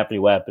 there and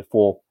everywhere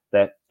before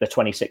they're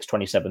 26,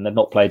 27. They've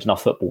not played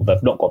enough football.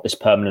 They've not got this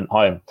permanent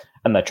home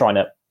and they're trying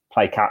to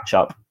play catch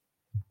up.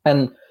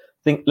 And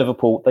I think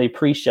Liverpool, they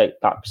appreciate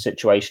that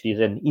situation he's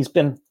in. He's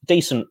been a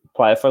decent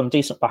player for them,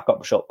 decent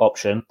backup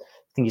option.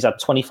 I think he's had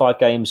 25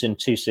 games in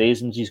 2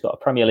 seasons. He's got a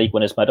Premier League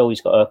winners medal. He's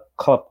got a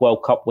Club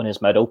World Cup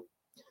winners medal.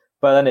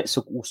 But then it's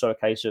also a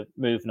case of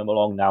moving him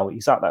along now.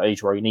 He's at that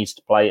age where he needs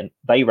to play, and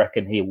they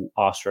reckon he will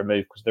ask for a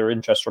move because there are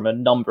interest from a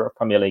number of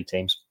Premier League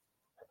teams.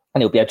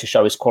 And he'll be able to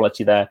show his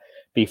quality there,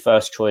 be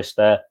first choice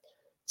there.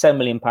 £10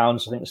 million, I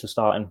think it's the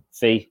starting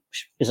fee,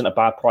 which isn't a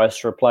bad price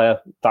for a player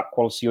that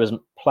quality who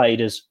hasn't played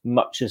as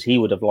much as he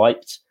would have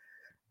liked.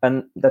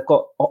 And they've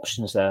got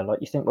options there. Like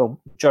you think, well,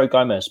 Joe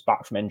Gomez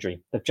back from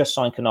injury. They've just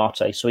signed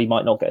Konate, so he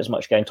might not get as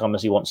much game time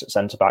as he wants at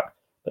centre-back.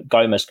 But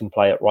Gomez can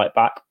play at right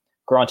back.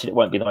 Granted, it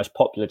won't be the most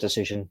popular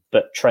decision,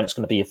 but Trent's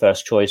going to be your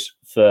first choice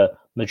for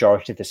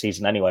majority of the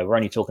season anyway. We're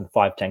only talking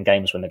 5-10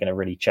 games when they're going to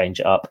really change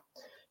it up.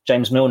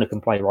 James Milner can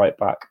play right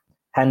back.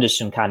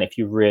 Henderson can if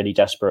you're really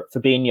desperate.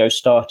 Fabinho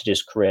started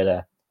his career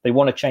there. They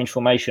want to change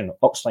formation.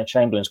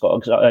 Oxlade-Chamberlain's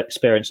got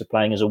experience of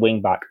playing as a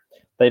wing back.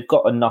 They've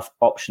got enough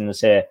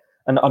options here.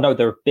 And I know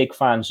they're big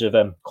fans of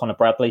Conor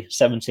Bradley,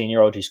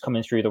 17-year-old who's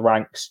coming through the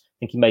ranks. I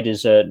think he made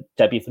his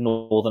debut for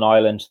Northern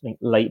Ireland, I think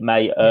late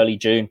May, early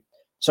June.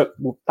 So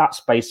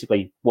that's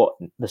basically what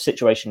the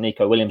situation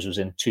Nico Williams was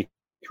in 2-3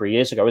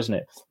 years ago, isn't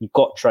it? You've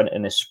got Trent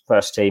in this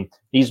first team.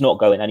 He's not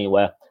going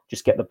anywhere.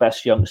 Just get the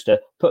best youngster,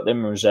 put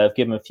them in reserve,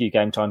 give them a few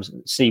game times,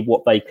 and see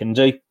what they can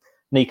do.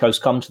 Nico's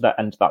come to that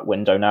end of that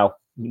window now.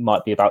 He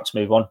might be about to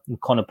move on.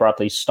 And Conor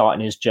Bradley's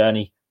starting his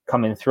journey,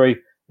 coming through.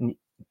 And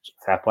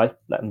fair play,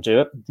 let him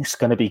do it. It's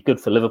going to be good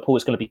for Liverpool.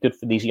 It's going to be good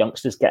for these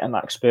youngsters getting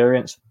that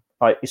experience.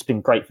 It's been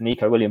great for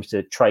Nico Williams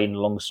to train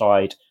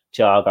alongside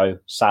Thiago,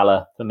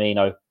 Salah,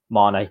 Firmino,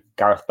 Mane,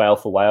 Gareth Bale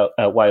for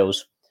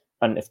Wales.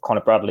 And if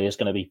Conor Bradley is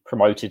going to be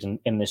promoted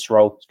in this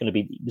role, it's going to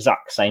be the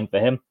exact same for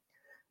him.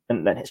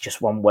 And then it's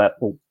just one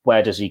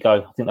where does he go?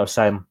 I think they were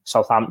saying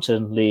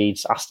Southampton,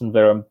 Leeds, Aston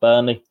Villa and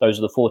Burnley. Those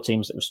are the 4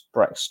 teams that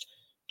expressed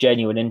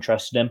genuine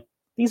interest in him.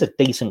 These are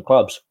decent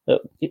clubs.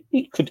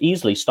 He could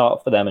easily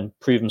start for them and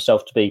prove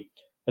himself to be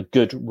a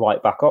good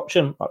right-back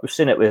option. Like we've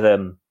seen it with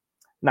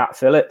Nat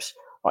Phillips.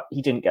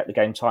 He didn't get the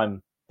game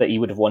time that he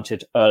would have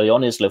wanted early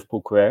on in his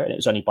Liverpool career, and it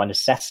was only by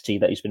necessity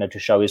that he's been able to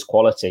show his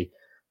quality.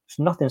 There's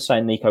nothing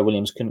saying Nico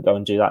Williams couldn't go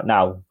and do that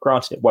now.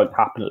 Granted, it won't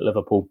happen at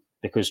Liverpool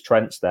because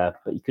Trent's there,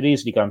 but he could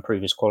easily go and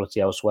prove his quality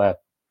elsewhere.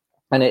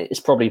 And it's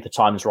probably the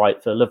time's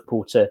right for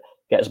Liverpool to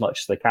get as much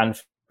as they can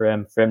for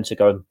him to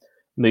go and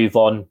move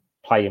on,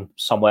 play him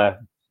somewhere,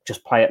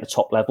 just play at the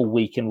top level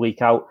week in,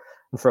 week out,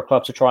 and for a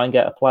club to try and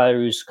get a player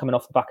who's coming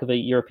off the back of the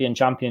European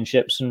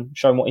Championships and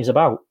showing what he's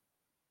about.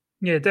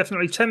 Yeah,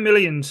 definitely. 10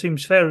 million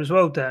seems fair as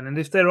well, Dan. And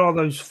if there are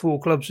those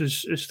 4 clubs,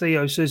 as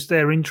Theo says,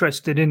 they're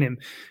interested in him,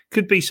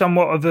 could be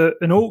somewhat of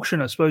an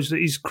auction, I suppose, that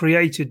he's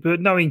created.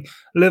 But knowing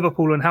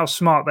Liverpool and how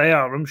smart they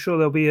are, I'm sure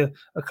there'll be a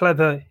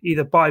clever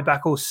either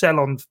buyback or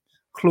sell-on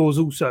clause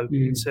also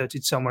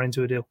inserted somewhere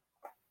into a deal.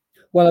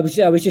 Well,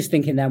 I was just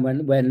thinking then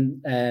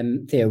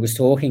when Theo was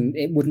talking,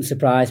 it wouldn't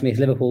surprise me if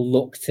Liverpool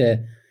looked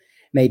to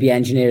maybe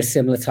engineer a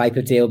similar type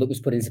of deal that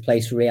was put into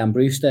place for Ryan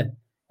Brewster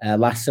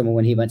last summer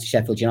when he went to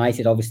Sheffield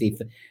United. Obviously,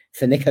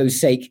 for Nico's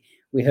sake,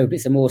 we hope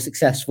it's a more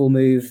successful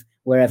move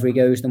wherever he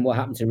goes than what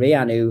happened to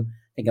Ryan, who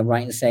I think I'm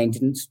right in saying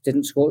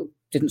didn't score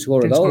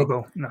a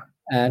goal. No.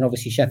 And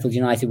obviously, Sheffield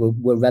United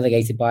were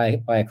relegated by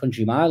a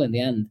country mile in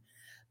the end.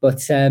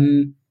 But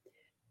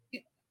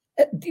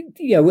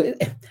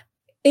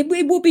it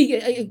would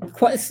be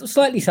quite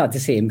slightly sad to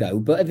see him go,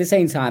 but at the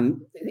same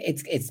time,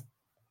 it's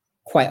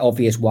quite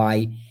obvious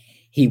why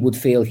he would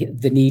feel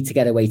the need to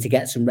get away to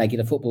get some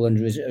regular football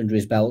under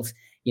his belt.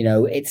 You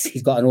know,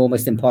 he's got an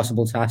almost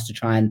impossible task to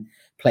try and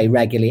play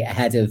regularly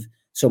ahead of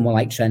someone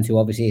like Trent, who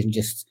obviously isn't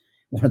just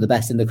one of the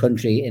best in the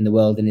country, in the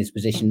world, in his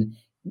position.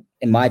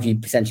 In my view,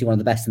 potentially one of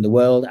the best in the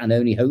world, and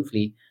only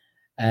hopefully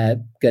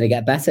going to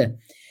get better.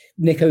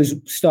 Nico's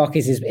stock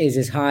is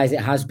as high as it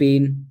has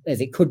been,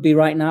 as it could be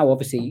right now.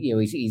 Obviously,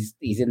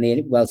 he's in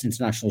the Wales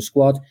international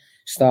squad,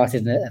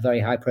 started a very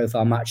high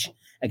profile match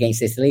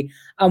against Italy.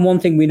 And one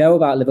thing we know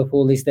about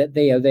Liverpool is that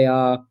they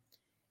are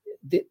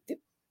the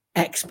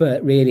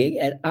expert really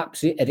at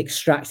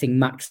extracting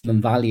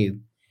maximum value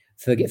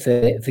for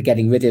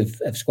getting rid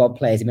of squad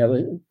players. I mean,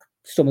 I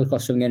stumbled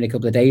across something only a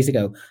couple of days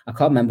ago. I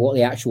can't remember what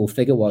the actual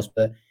figure was,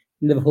 but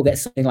Liverpool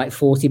gets something like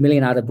 40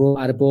 million out of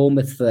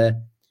Bournemouth for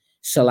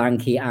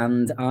Solanke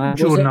and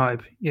Jordan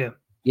Ibe.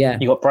 Yeah.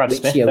 You got Brad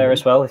Smith there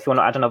as well. If you want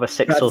to add another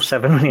 6 or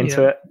 7 million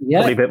to it,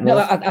 probably a bit more.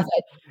 No,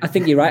 I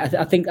think you're right.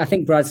 I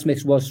think Brad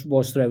Smith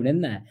was thrown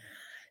in there.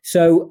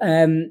 So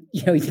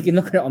you can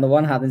look at it on the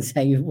one hand and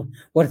say,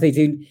 what are they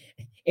doing?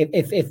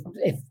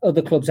 If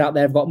other clubs out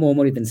there have got more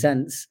money than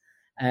sense,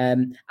 I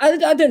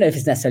don't know if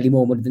it's necessarily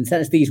more money than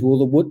sense.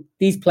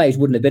 These players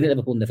wouldn't have been at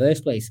Liverpool in the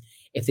first place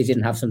if they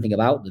didn't have something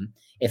about them.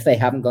 If they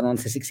haven't gone on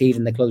to succeed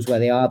in the clubs where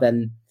they are,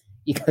 then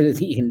you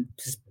can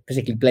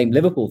particularly blame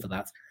Liverpool for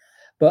that.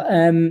 But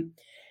a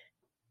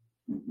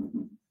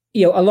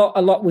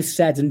lot was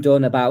said and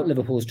done about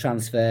Liverpool's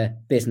transfer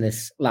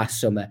business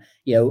last summer.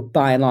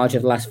 By and large,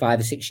 over the last 5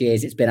 or 6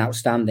 years, it's been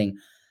outstanding.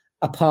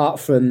 Apart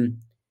from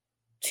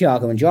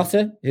Thiago and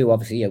Jota, who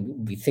obviously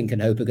we think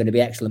and hope are going to be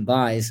excellent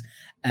buys.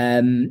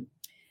 The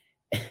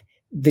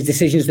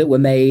decisions that were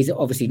made,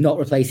 obviously not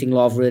replacing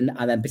Lovren,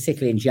 and then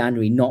particularly in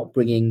January, not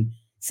bringing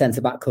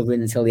centre-back cover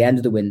in until the end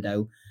of the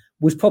window,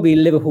 was probably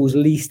Liverpool's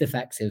least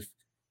effective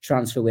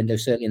transfer window,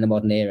 certainly in the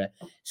modern era.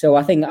 So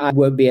I think I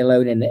won't be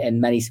alone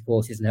in many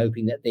supporters and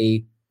hoping that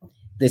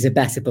there's a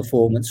better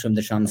performance from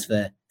the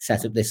transfer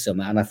setup this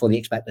summer, and I fully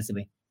expect there to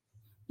be.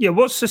 Yeah,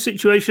 what's the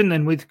situation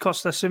then with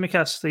Kostas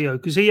Tsimikas, Theo?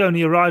 Because he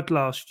only arrived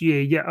last year,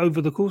 yet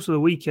over the course of the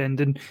weekend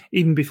and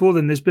even before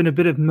then, there's been a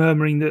bit of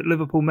murmuring that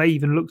Liverpool may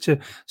even look to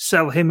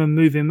sell him and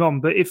move him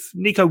on. But if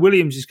Nico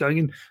Williams is going,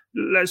 and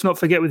let's not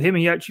forget with him,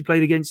 he actually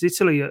played against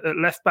Italy at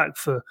left back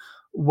for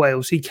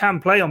Wales. He can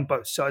play on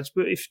both sides.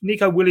 But if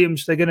Nico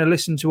Williams they're going to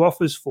listen to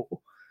offers for,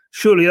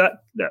 surely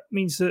that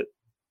means that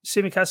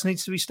Tsimikas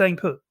needs to be staying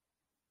put.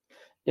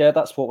 Yeah,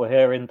 that's what we're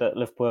hearing, that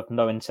Liverpool have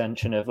no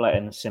intention of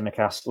letting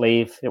Tsimikas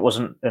leave. It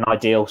wasn't an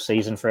ideal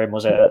season for him,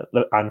 was it, at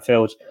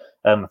Anfield?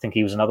 I think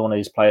he was another one of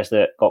these players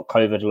that got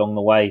COVID along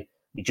the way.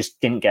 He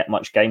just didn't get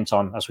much game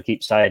time, as we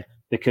keep saying,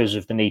 because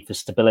of the need for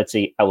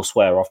stability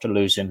elsewhere after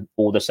losing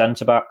all the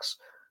centre-backs.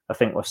 I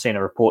think we've seen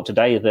a report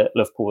today that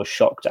Liverpool was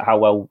shocked at how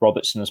well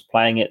Robertson was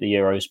playing at the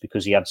Euros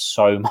because he had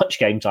so much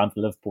game time for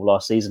Liverpool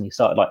last season. He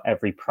started like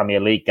every Premier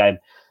League game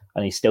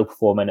and he's still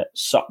performing at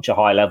such a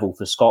high level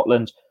for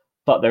Scotland.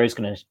 But there is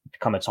going to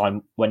come a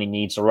time when he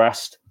needs a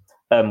rest.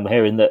 We're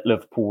hearing that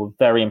Liverpool were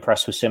very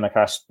impressed with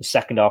Tsimikas the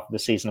second half of the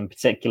season in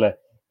particular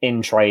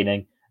in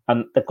training.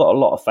 And they've got a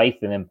lot of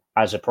faith in him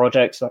as a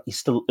project. He's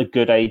still a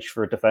good age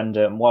for a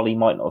defender. And while he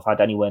might not have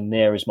had anywhere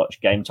near as much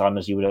game time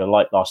as he would have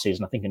liked last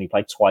season, I think he only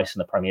played twice in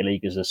the Premier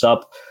League as a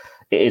sub.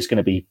 It is going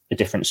to be a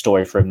different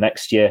story for him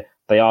next year.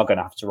 They are going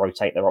to have to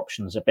rotate their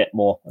options a bit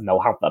more and they'll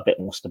have a bit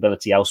more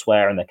stability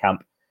elsewhere in the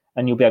camp.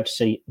 And you'll be able to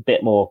see a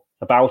bit more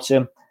about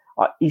him.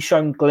 He's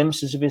shown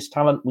glimpses of his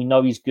talent. We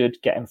know he's good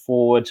getting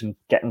forward and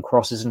getting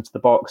crosses into the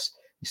box.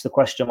 It's the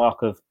question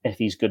mark of if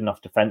he's good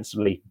enough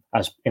defensively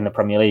as in the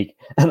Premier League.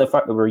 And the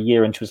fact that we're a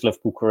year into his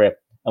Liverpool career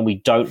and we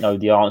don't know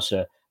the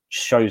answer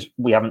shows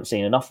we haven't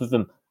seen enough of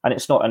him. And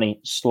it's not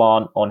any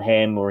slant on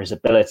him or his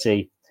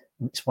ability.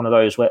 It's one of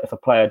those where if a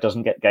player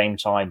doesn't get game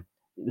time,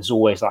 there's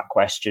always that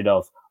question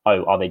of,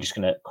 are they just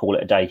going to call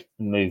it a day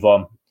and move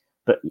on?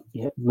 But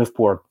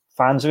Liverpool are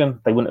fans of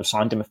him. They wouldn't have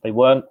signed him if they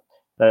weren't.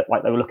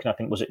 Like they were looking, I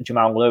think, was it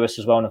Jamal Lewis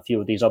as well and a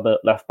few of these other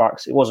left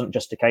backs. It wasn't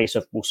just a case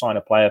of we'll sign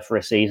a player for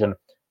a season,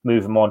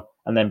 move him on,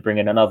 and then bring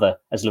in another,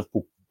 as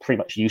Liverpool pretty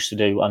much used to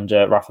do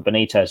under Rafa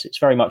Benitez. It's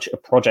very much a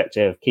project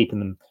here of keeping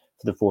them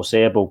for the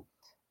foreseeable.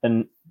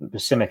 And the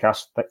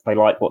Tsimikas, they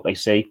like what they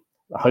see.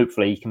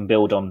 Hopefully, he can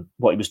build on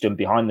what he was doing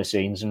behind the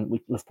scenes, and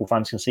Liverpool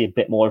fans can see a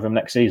bit more of him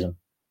next season.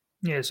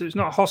 Yeah, so it's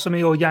not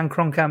Hosami or Jan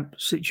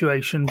Kronkamp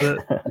situation,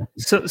 but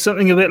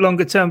something a bit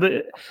longer term.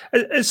 But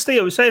as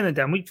Theo was saying,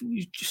 Dan,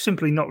 we've just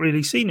simply not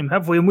really seen him,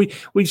 have we? And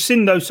we've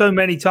seen those so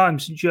many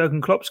times since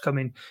Jurgen Klopp's come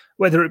in,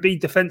 whether it be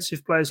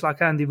defensive players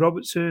like Andy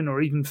Robertson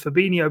or even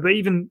Fabinho, but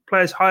even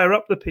players higher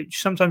up the pitch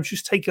sometimes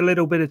just take a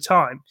little bit of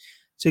time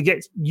to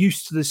get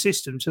used to the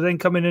system to then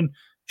come in and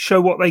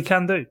show what they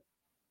can do.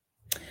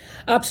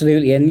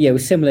 Absolutely. And,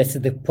 similar to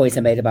the point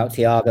I made about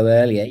Thiago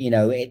earlier,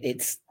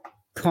 it's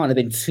can't have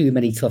been too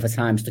many tougher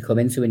times to come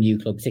into a new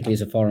club, particularly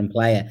as a foreign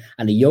player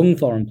and a young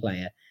foreign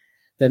player,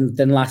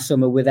 than last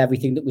summer with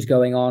everything that was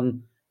going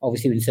on,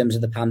 obviously in terms of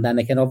the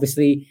pandemic, and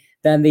obviously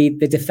then the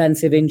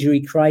defensive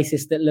injury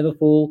crisis that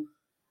Liverpool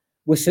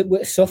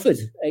suffered,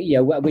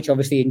 which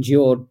obviously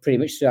endured pretty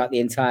much throughout the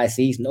entire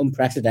season,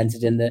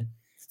 unprecedented in the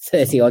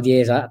 30 odd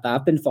years that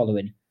I've been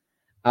following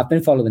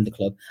the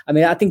club. I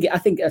mean, I think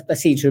I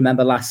seem to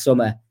remember last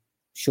summer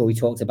sure we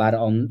talked about it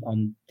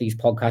on these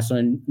podcasts on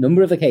a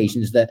number of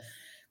occasions, that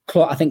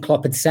I think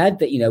Klopp had said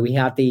that, he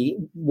had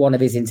one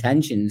of his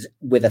intentions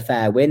with a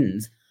fair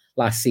wind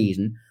last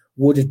season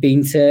would have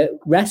been to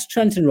rest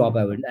Trent and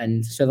Robbo,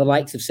 and so the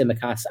likes of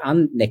Tsimikas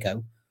and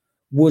Nico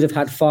would have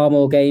had far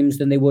more games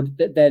than they would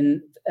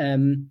than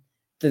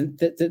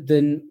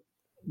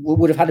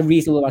would have had a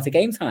reasonable amount of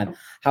game time.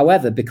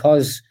 However,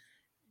 because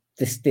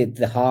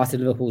the heart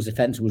of Liverpool's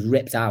defence was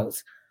ripped out,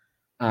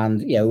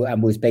 and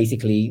was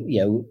basically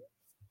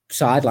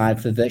sidelined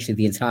for virtually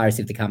the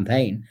entirety of the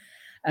campaign,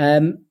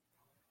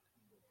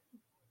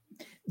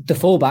 the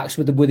fullbacks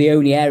were the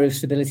only area of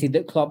stability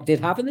that Klopp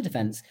did have in the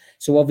defence.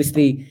 So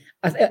obviously,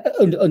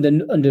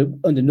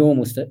 under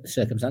normal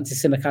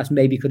circumstances, Tsimikas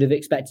maybe could have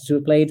expected to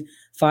have played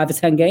 5 or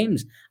 10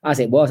 games. As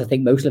it was, I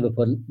think most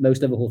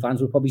Liverpool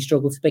fans would probably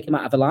struggle to pick him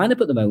out of a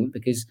lineup at the moment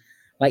because,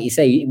 like you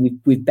say,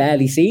 we've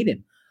barely seen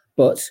him.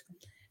 But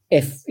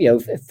if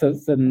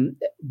from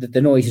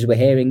the noises we're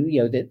hearing,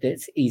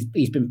 that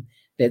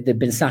they've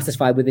been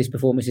satisfied with his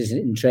performances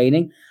in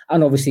training,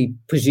 and obviously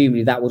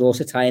presumably that would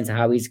also tie into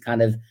how he's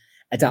kind of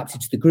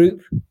adapted to the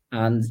group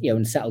and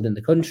and settled in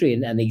the country,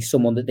 and he's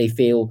someone that they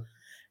feel.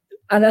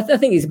 And I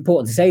think it's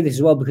important to say this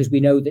as well, because we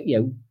know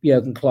that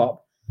Jurgen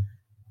Klopp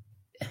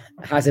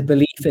has a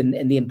belief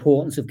in the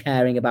importance of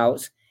caring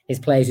about his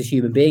players as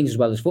human beings as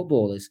well as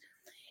footballers.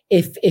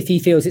 If he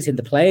feels it's in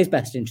the players'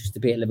 best interest to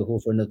be at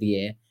Liverpool for another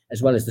year,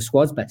 as well as the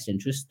squad's best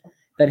interest,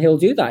 then he'll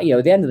do that.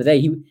 At the end of the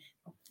day,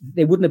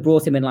 they wouldn't have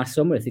brought him in last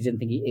summer if they didn't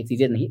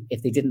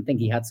think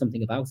he had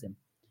something about him.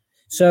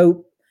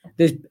 So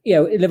there's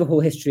Liverpool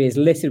history is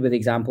littered with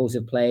examples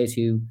of players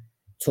who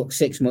took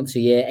 6 months a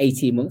year,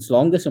 18 months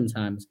longer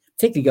sometimes,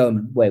 particularly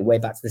going way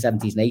back to the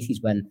 70s and 80s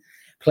when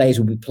players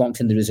would be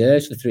plonked in the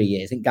reserves for 3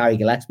 years. I think Gary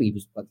Gillespie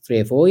was 3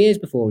 or 4 years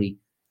before he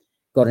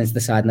got into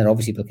the side, and then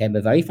obviously became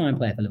a very fine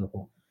player for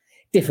Liverpool.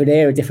 Different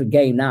era, different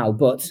game now,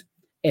 but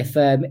if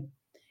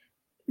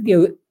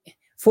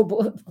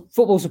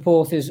football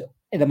supporters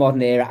in the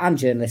modern era, and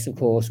journalists, of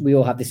course, we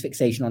all have this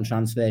fixation on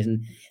transfers,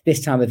 and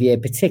this time of year,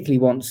 particularly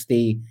once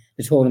the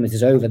tournament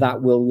is over,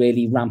 that will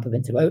really ramp up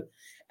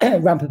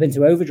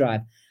into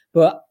overdrive.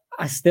 But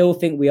I still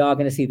think we are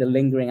going to see the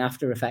lingering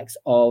after effects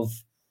of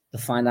the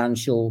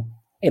financial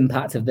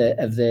impact of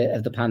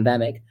the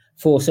pandemic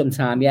for some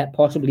time yet,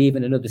 possibly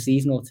even another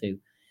season or two.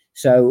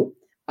 So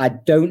I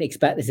don't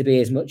expect there to be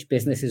as much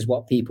business as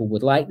what people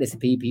would like there to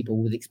be, people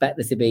would expect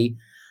there to be.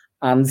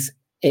 And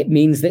it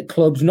means that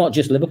clubs, not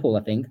just Liverpool,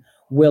 I think,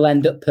 will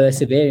end up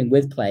persevering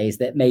with players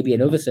that maybe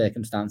in other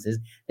circumstances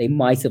they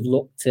might have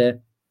looked to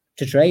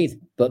trade.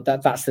 But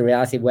that's the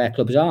reality of where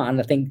clubs are. And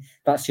I think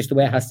that's just the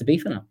way it has to be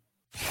for now.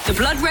 The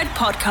Blood Red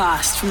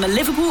Podcast from the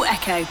Liverpool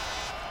Echo.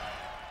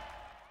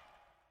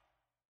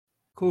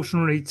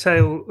 Cautionary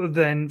tale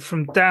then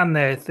from Dan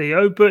there,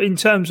 Theo. But in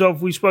terms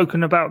of, we've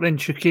spoken about then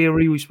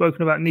Shaqiri, we've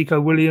spoken about Nico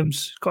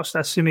Williams,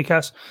 Kostas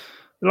Tsimikas,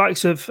 the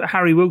likes of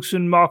Harry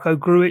Wilson, Marco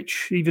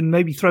Grujic, even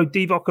maybe throw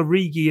Divock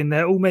Origi in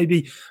there, all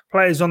maybe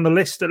players on the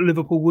list that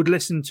Liverpool would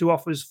listen to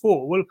offers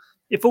for. Well,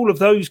 if all of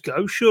those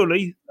go,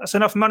 surely that's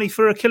enough money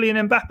for a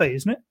Kylian Mbappe,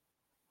 isn't it?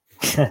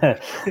 I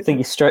think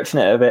you're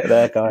stretching it a bit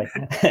there, Guy.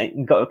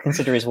 You've got to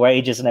consider his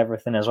wages and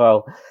everything as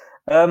well.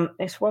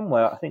 It's one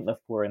where I think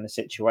Liverpool are in the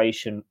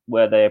situation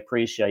where they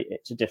appreciate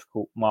it's a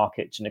difficult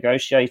market to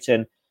negotiate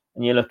in,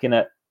 and you're looking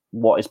at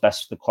what is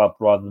best for the club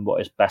rather than what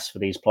is best for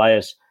these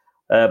players.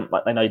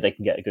 Like they know they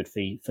can get a good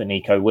fee for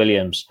Nico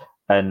Williams,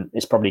 and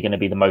it's probably going to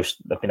be the most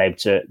they've been able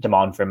to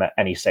demand from him at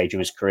any stage of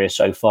his career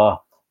so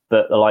far.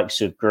 But the likes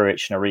of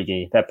Grujic and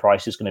Origi, their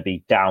price is going to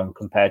be down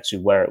compared to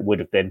where it would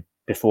have been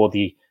before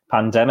the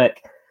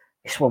pandemic.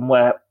 It's one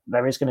where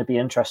there is going to be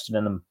interest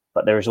in them,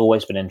 but there has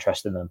always been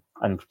interest in them,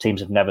 and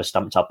teams have never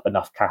stumped up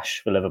enough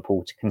cash for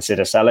Liverpool to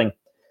consider selling.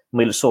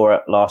 We saw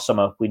it last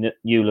summer. We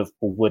knew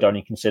Liverpool would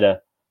only consider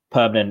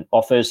permanent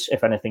offers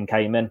if anything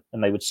came in,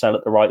 and they would sell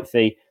at the right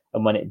fee.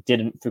 And when it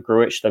didn't for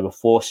Grujic, they were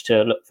forced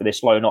to look for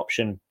this loan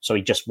option. So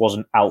he just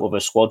wasn't out of a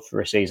squad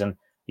for a season.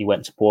 He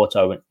went to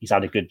Porto and he's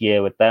had a good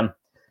year with them.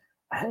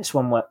 And it's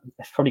one where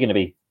it's probably going to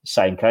be the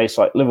same case.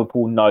 Like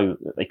Liverpool know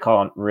that they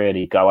can't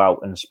really go out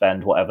and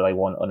spend whatever they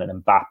want on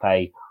an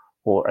Mbappe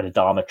or an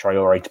Adama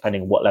Traore,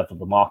 depending on what level of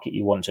the market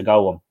you want to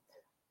go on.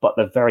 But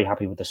they're very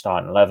happy with the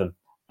starting 11.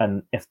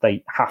 And if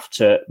they have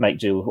to make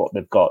do with what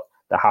they've got,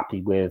 they're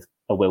happy with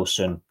a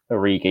Wilson,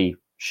 Origi,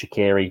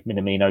 Shaqiri,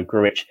 Minamino,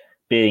 Grujic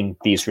being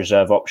these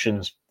reserve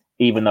options,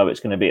 even though it's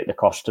going to be at the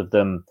cost of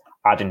them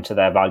adding to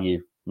their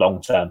value long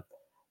term.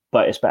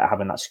 But it's better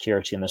having that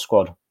security in the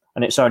squad.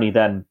 And it's only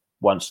then,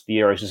 once the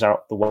Euros is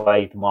out the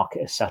way, the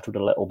market has settled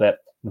a little bit,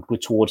 we're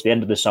towards the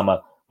end of the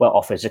summer, where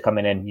offers are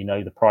coming in,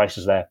 the price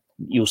is there.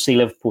 You'll see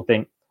Liverpool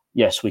think,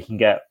 yes, we can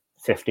get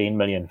 15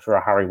 million for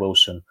a Harry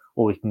Wilson,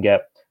 or we can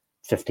get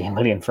 15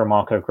 million for a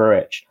Marco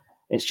Grujic.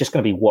 It's just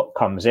going to be what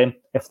comes in.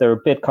 If there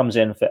a bid comes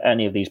in for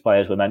any of these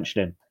players we're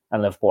mentioning,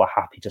 and Liverpool are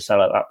happy to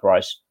sell at that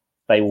price,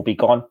 they will be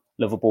gone.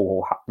 Liverpool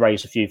will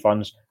raise a few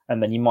funds,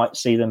 and then you might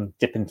see them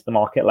dip into the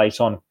market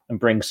later on and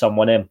bring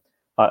someone in.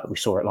 We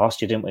saw it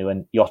last year, didn't we,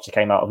 when Jota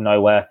came out of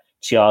nowhere,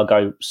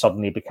 Thiago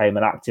suddenly became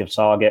an active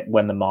target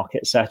when the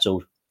market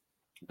settled.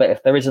 But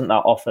if there isn't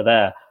that offer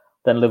there,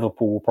 then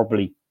Liverpool will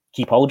probably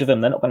keep hold of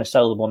him. They're not going to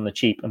sell them on the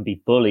cheap and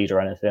be bullied or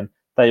anything.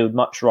 They would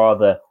much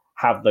rather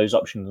have those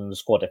options in the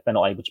squad if they're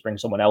not able to bring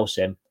someone else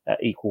in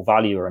at equal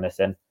value or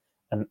anything.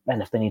 And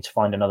then if they need to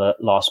find another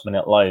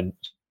last-minute loan,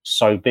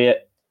 so be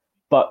it.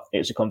 But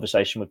it's a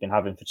conversation we've been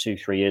having for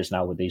 2-3 years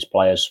now with these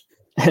players.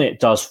 And it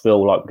does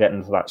feel like we're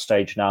getting to that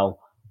stage now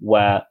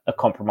where a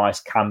compromise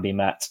can be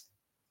met.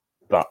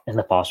 But in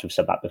the past, we've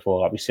said that before.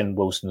 Like, we've seen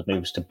Wilson's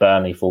moves to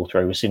Burnley fall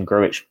through. We've seen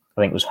Grujic,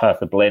 I think it was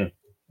Hertha Berlin,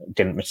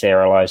 didn't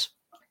materialise.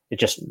 It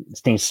just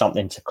needs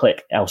something to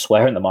click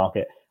elsewhere in the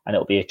market, and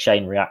it'll be a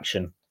chain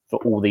reaction for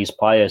all these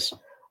players.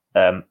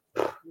 Like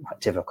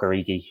Divock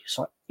Origi,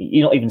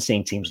 you're not even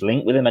seeing teams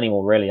linked with him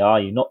anymore, really, are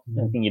you? Not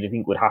anything you'd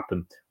think would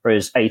happen.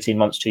 Whereas 18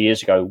 months, 2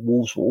 years ago,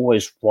 Wolves were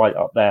always right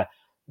up there,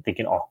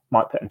 thinking,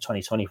 might put in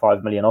 20,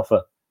 25 million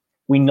offer.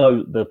 We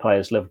know the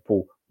players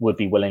Liverpool would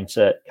be willing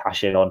to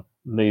cash in on,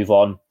 move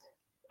on,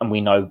 and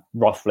we know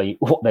roughly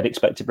what they'd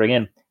expect to bring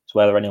in. So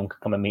whether anyone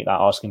could come and meet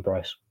that asking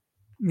price.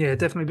 Yeah,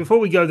 definitely. Before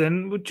we go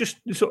then, we'll just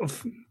sort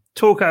of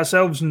talk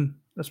ourselves and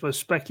I suppose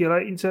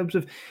speculate in terms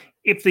of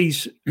if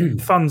these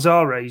funds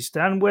are raised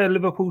and where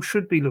Liverpool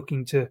should be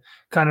looking to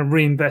kind of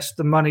reinvest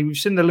the money. We've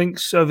seen the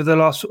links over the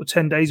last sort of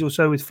 10 days or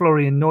so with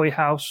Florian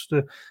Neuhaus,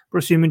 the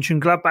Borussia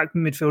Mönchengladbach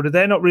midfielder.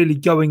 They're not really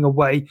going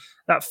away.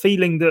 That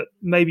feeling that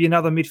maybe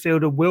another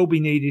midfielder will be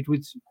needed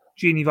with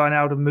Gini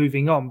Wijnaldum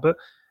moving on. But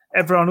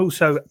everyone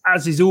also,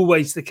 as is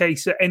always the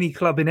case at any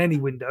club in any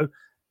window,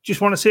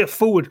 just want to see a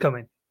forward come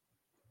in.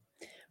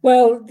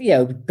 Well,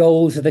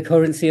 goals are the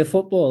currency of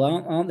football,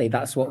 aren't they?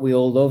 That's what we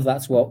all love.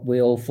 That's what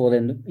we all fall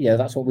in.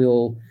 That's what we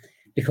all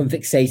become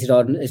fixated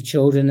on as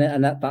children,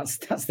 and that's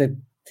the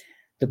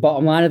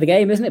bottom line of the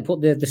game, isn't it? Put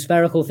the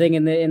spherical thing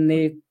in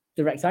the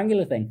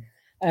rectangular thing.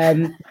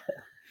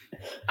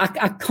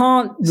 I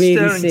can't really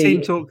Sterling see.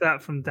 Team talk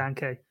that from Dan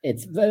Kay.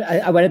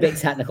 I went a bit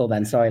technical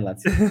then. Sorry,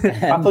 lads. I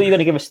thought you were going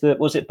to give us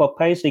was it Bob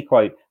Paisley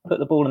quote? Put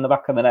the ball in the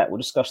back of the net. We'll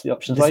discuss the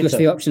options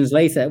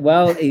later.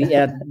 Well,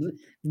 yeah,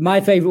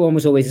 my favourite one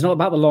was always, it's not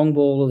about the long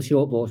ball or the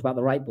short ball, it's about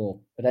the right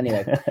ball. But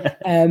anyway,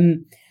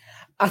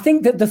 I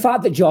think that the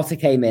fact that Jota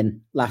came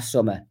in last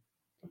summer,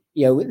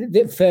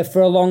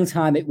 for a long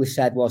time it was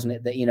said, wasn't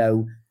it,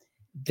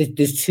 that,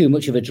 there's too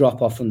much of a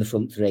drop-off from the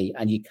front three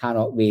and you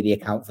cannot really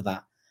account for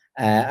that.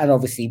 And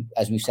obviously,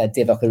 as we've said,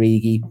 Divock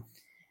Origi,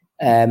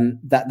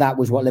 that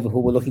was what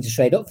Liverpool were looking to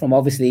trade up from.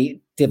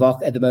 Obviously,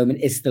 Divock at the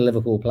moment is still a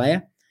Liverpool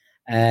player.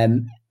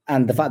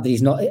 And the fact that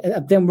he's not,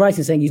 I'm right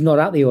in saying he's not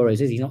at the Euros,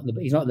 is he?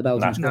 He's not at the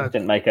Belgian squad. No,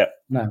 didn't make it.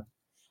 No.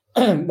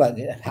 Well,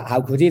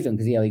 how could he have done?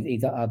 Because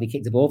he's hardly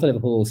kicked the ball for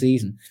Liverpool all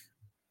season.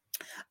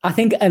 I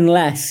think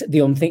unless I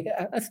don't want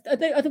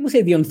to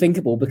say the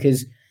unthinkable,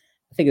 because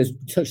I think it was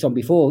touched on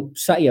before,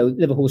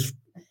 Liverpool's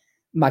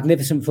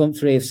magnificent front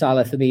three of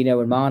Salah,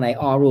 Firmino and Mane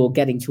are all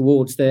getting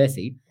towards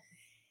 30.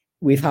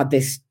 We've had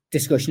this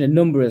discussion a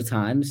number of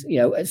times.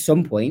 At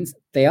some point,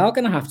 they are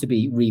going to have to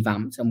be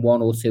revamped and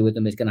one or two of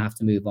them is going to have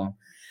to move on.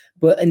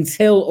 But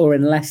until or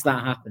unless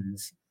that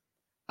happens,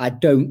 I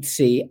don't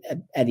see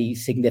any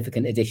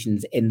significant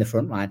additions in the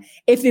front line.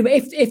 If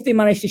they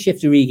manage to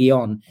shift Origi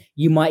on,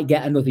 you might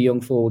get another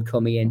young forward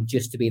coming in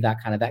just to be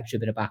that kind of extra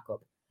bit of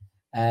backup.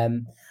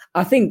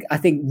 I think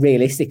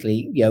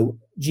realistically, Gini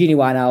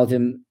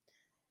Wijnaldum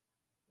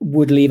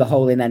would leave a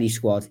hole in any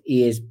squad.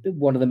 He is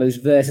one of the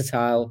most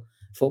versatile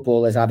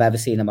footballers I've ever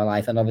seen in my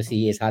life, and obviously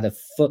he has had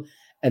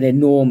an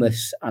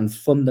enormous and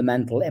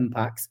fundamental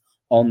impact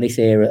on this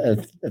era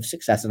of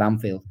success at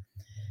Anfield.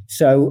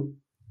 So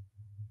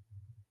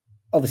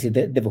obviously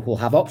Liverpool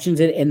have options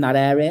in that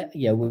area.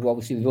 We've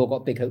all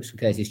got big hopes for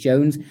Curtis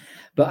Jones,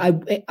 but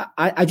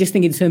I just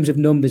think in terms of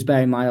numbers,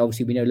 bear in mind,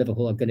 obviously we know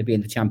Liverpool are going to be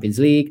in the Champions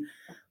League.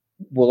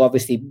 We'll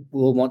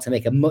want to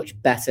make a much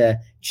better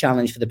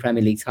challenge for the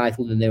Premier League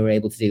title than they were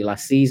able to do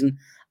last season.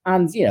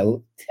 And,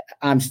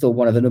 I'm still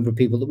one of the number of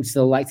people that would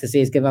still like to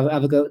see us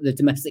have a go at the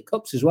domestic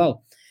cups as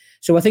well.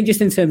 So I think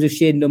just in terms of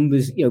sheer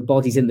numbers,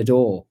 bodies in the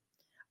door,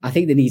 I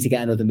think they need to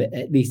get another,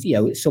 at least,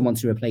 someone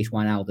to replace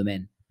Wijnaldum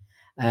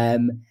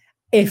in.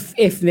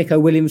 If Nico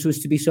Williams was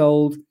to be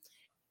sold,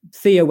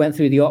 Theo went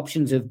through the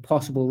options of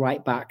possible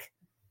right back,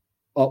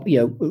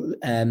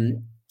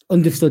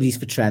 understudies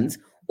for Trent,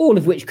 all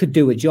of which could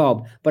do a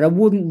job, but I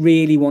wouldn't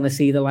really want to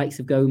see the likes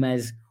of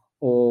Gomez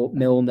or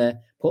Milner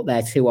put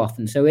there too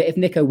often. So if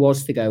Nico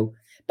was to go,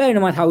 bearing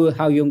in mind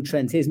how young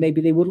Trent is, maybe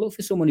they would look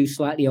for someone who's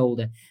slightly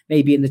older,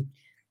 maybe in the,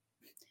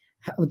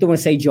 I don't want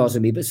to say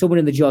Josemi, but someone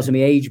in the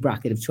Josemi age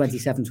bracket of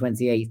 27,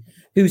 28,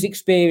 who's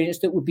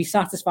experienced, that would be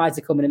satisfied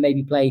to come in and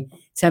maybe play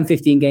 10,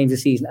 15 games a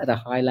season at a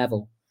high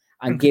level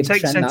and give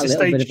take Trent that centre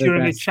little bit stage of a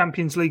during a rest.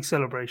 Champions League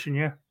celebration,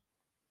 yeah.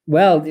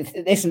 Well,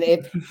 listen,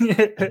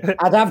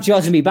 I'd have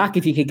Josemi back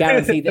if you could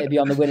guarantee that it'd be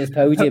on the winner's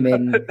podium.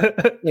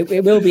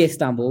 It will be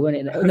Istanbul, won't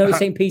it? No, it's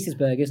St.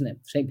 Petersburg, isn't it?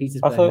 St.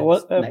 Petersburg. I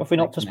thought, have we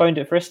not postponed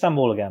it for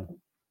Istanbul again?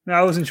 No,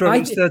 I wasn't sure.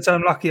 It was third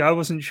time lucky. I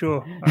wasn't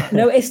sure.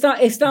 No,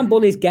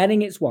 Istanbul is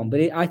getting its one,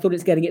 but I thought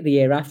it's getting it the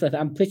year after.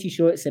 I'm pretty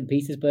sure it's St.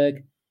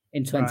 Petersburg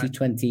in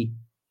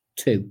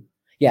 2022.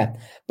 Yeah,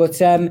 but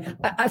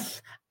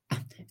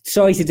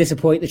sorry to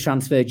disappoint the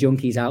transfer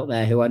junkies out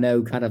there who I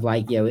know kind of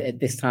like, at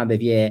this time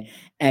of year,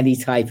 any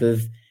type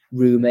of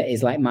rumour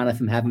is like manna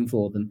from heaven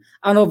for them.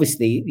 And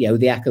obviously,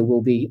 the Echo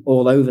will be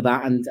all over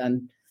that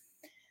and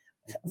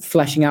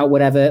fleshing out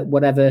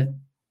whatever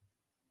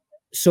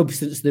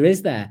substance there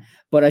is there.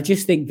 But I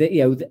just think that,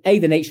 A,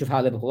 the nature of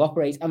how Liverpool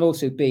operates, and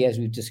also B, as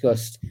we've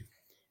discussed,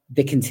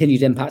 the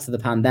continued impacts of the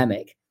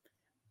pandemic.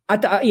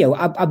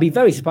 I'd be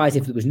very surprised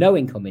if there was no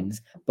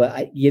incomings,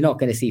 but you're not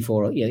going to see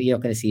you're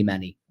not going to see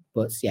many.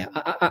 But yeah,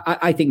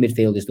 I think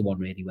midfield is the one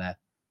really where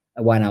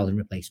a Wijnaldum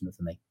replacement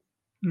for me.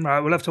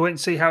 Right, we'll have to wait and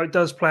see how it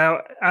does play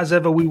out. As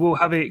ever, we will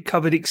have it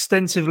covered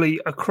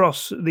extensively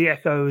across the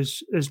Echo,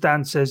 as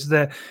Dan says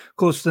there. Of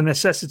course, the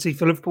necessity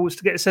for Liverpool is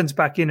to get a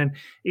centre-back in, and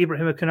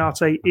Ibrahima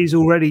Konate is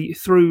already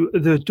through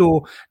the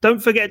door.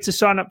 Don't forget to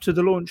sign up to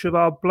the launch of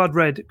our Blood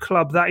Red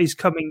Club. That is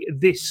coming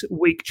this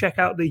week. Check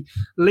out the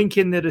link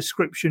in the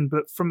description.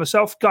 But from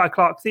myself, Guy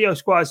Clark, Theo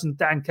Squires and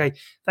Dan Kay,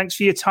 thanks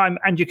for your time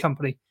and your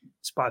company.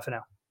 It's bye for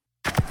now.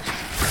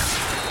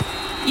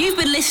 You've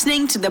been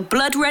listening to the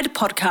Blood Red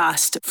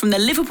podcast from the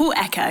Liverpool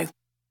Echo.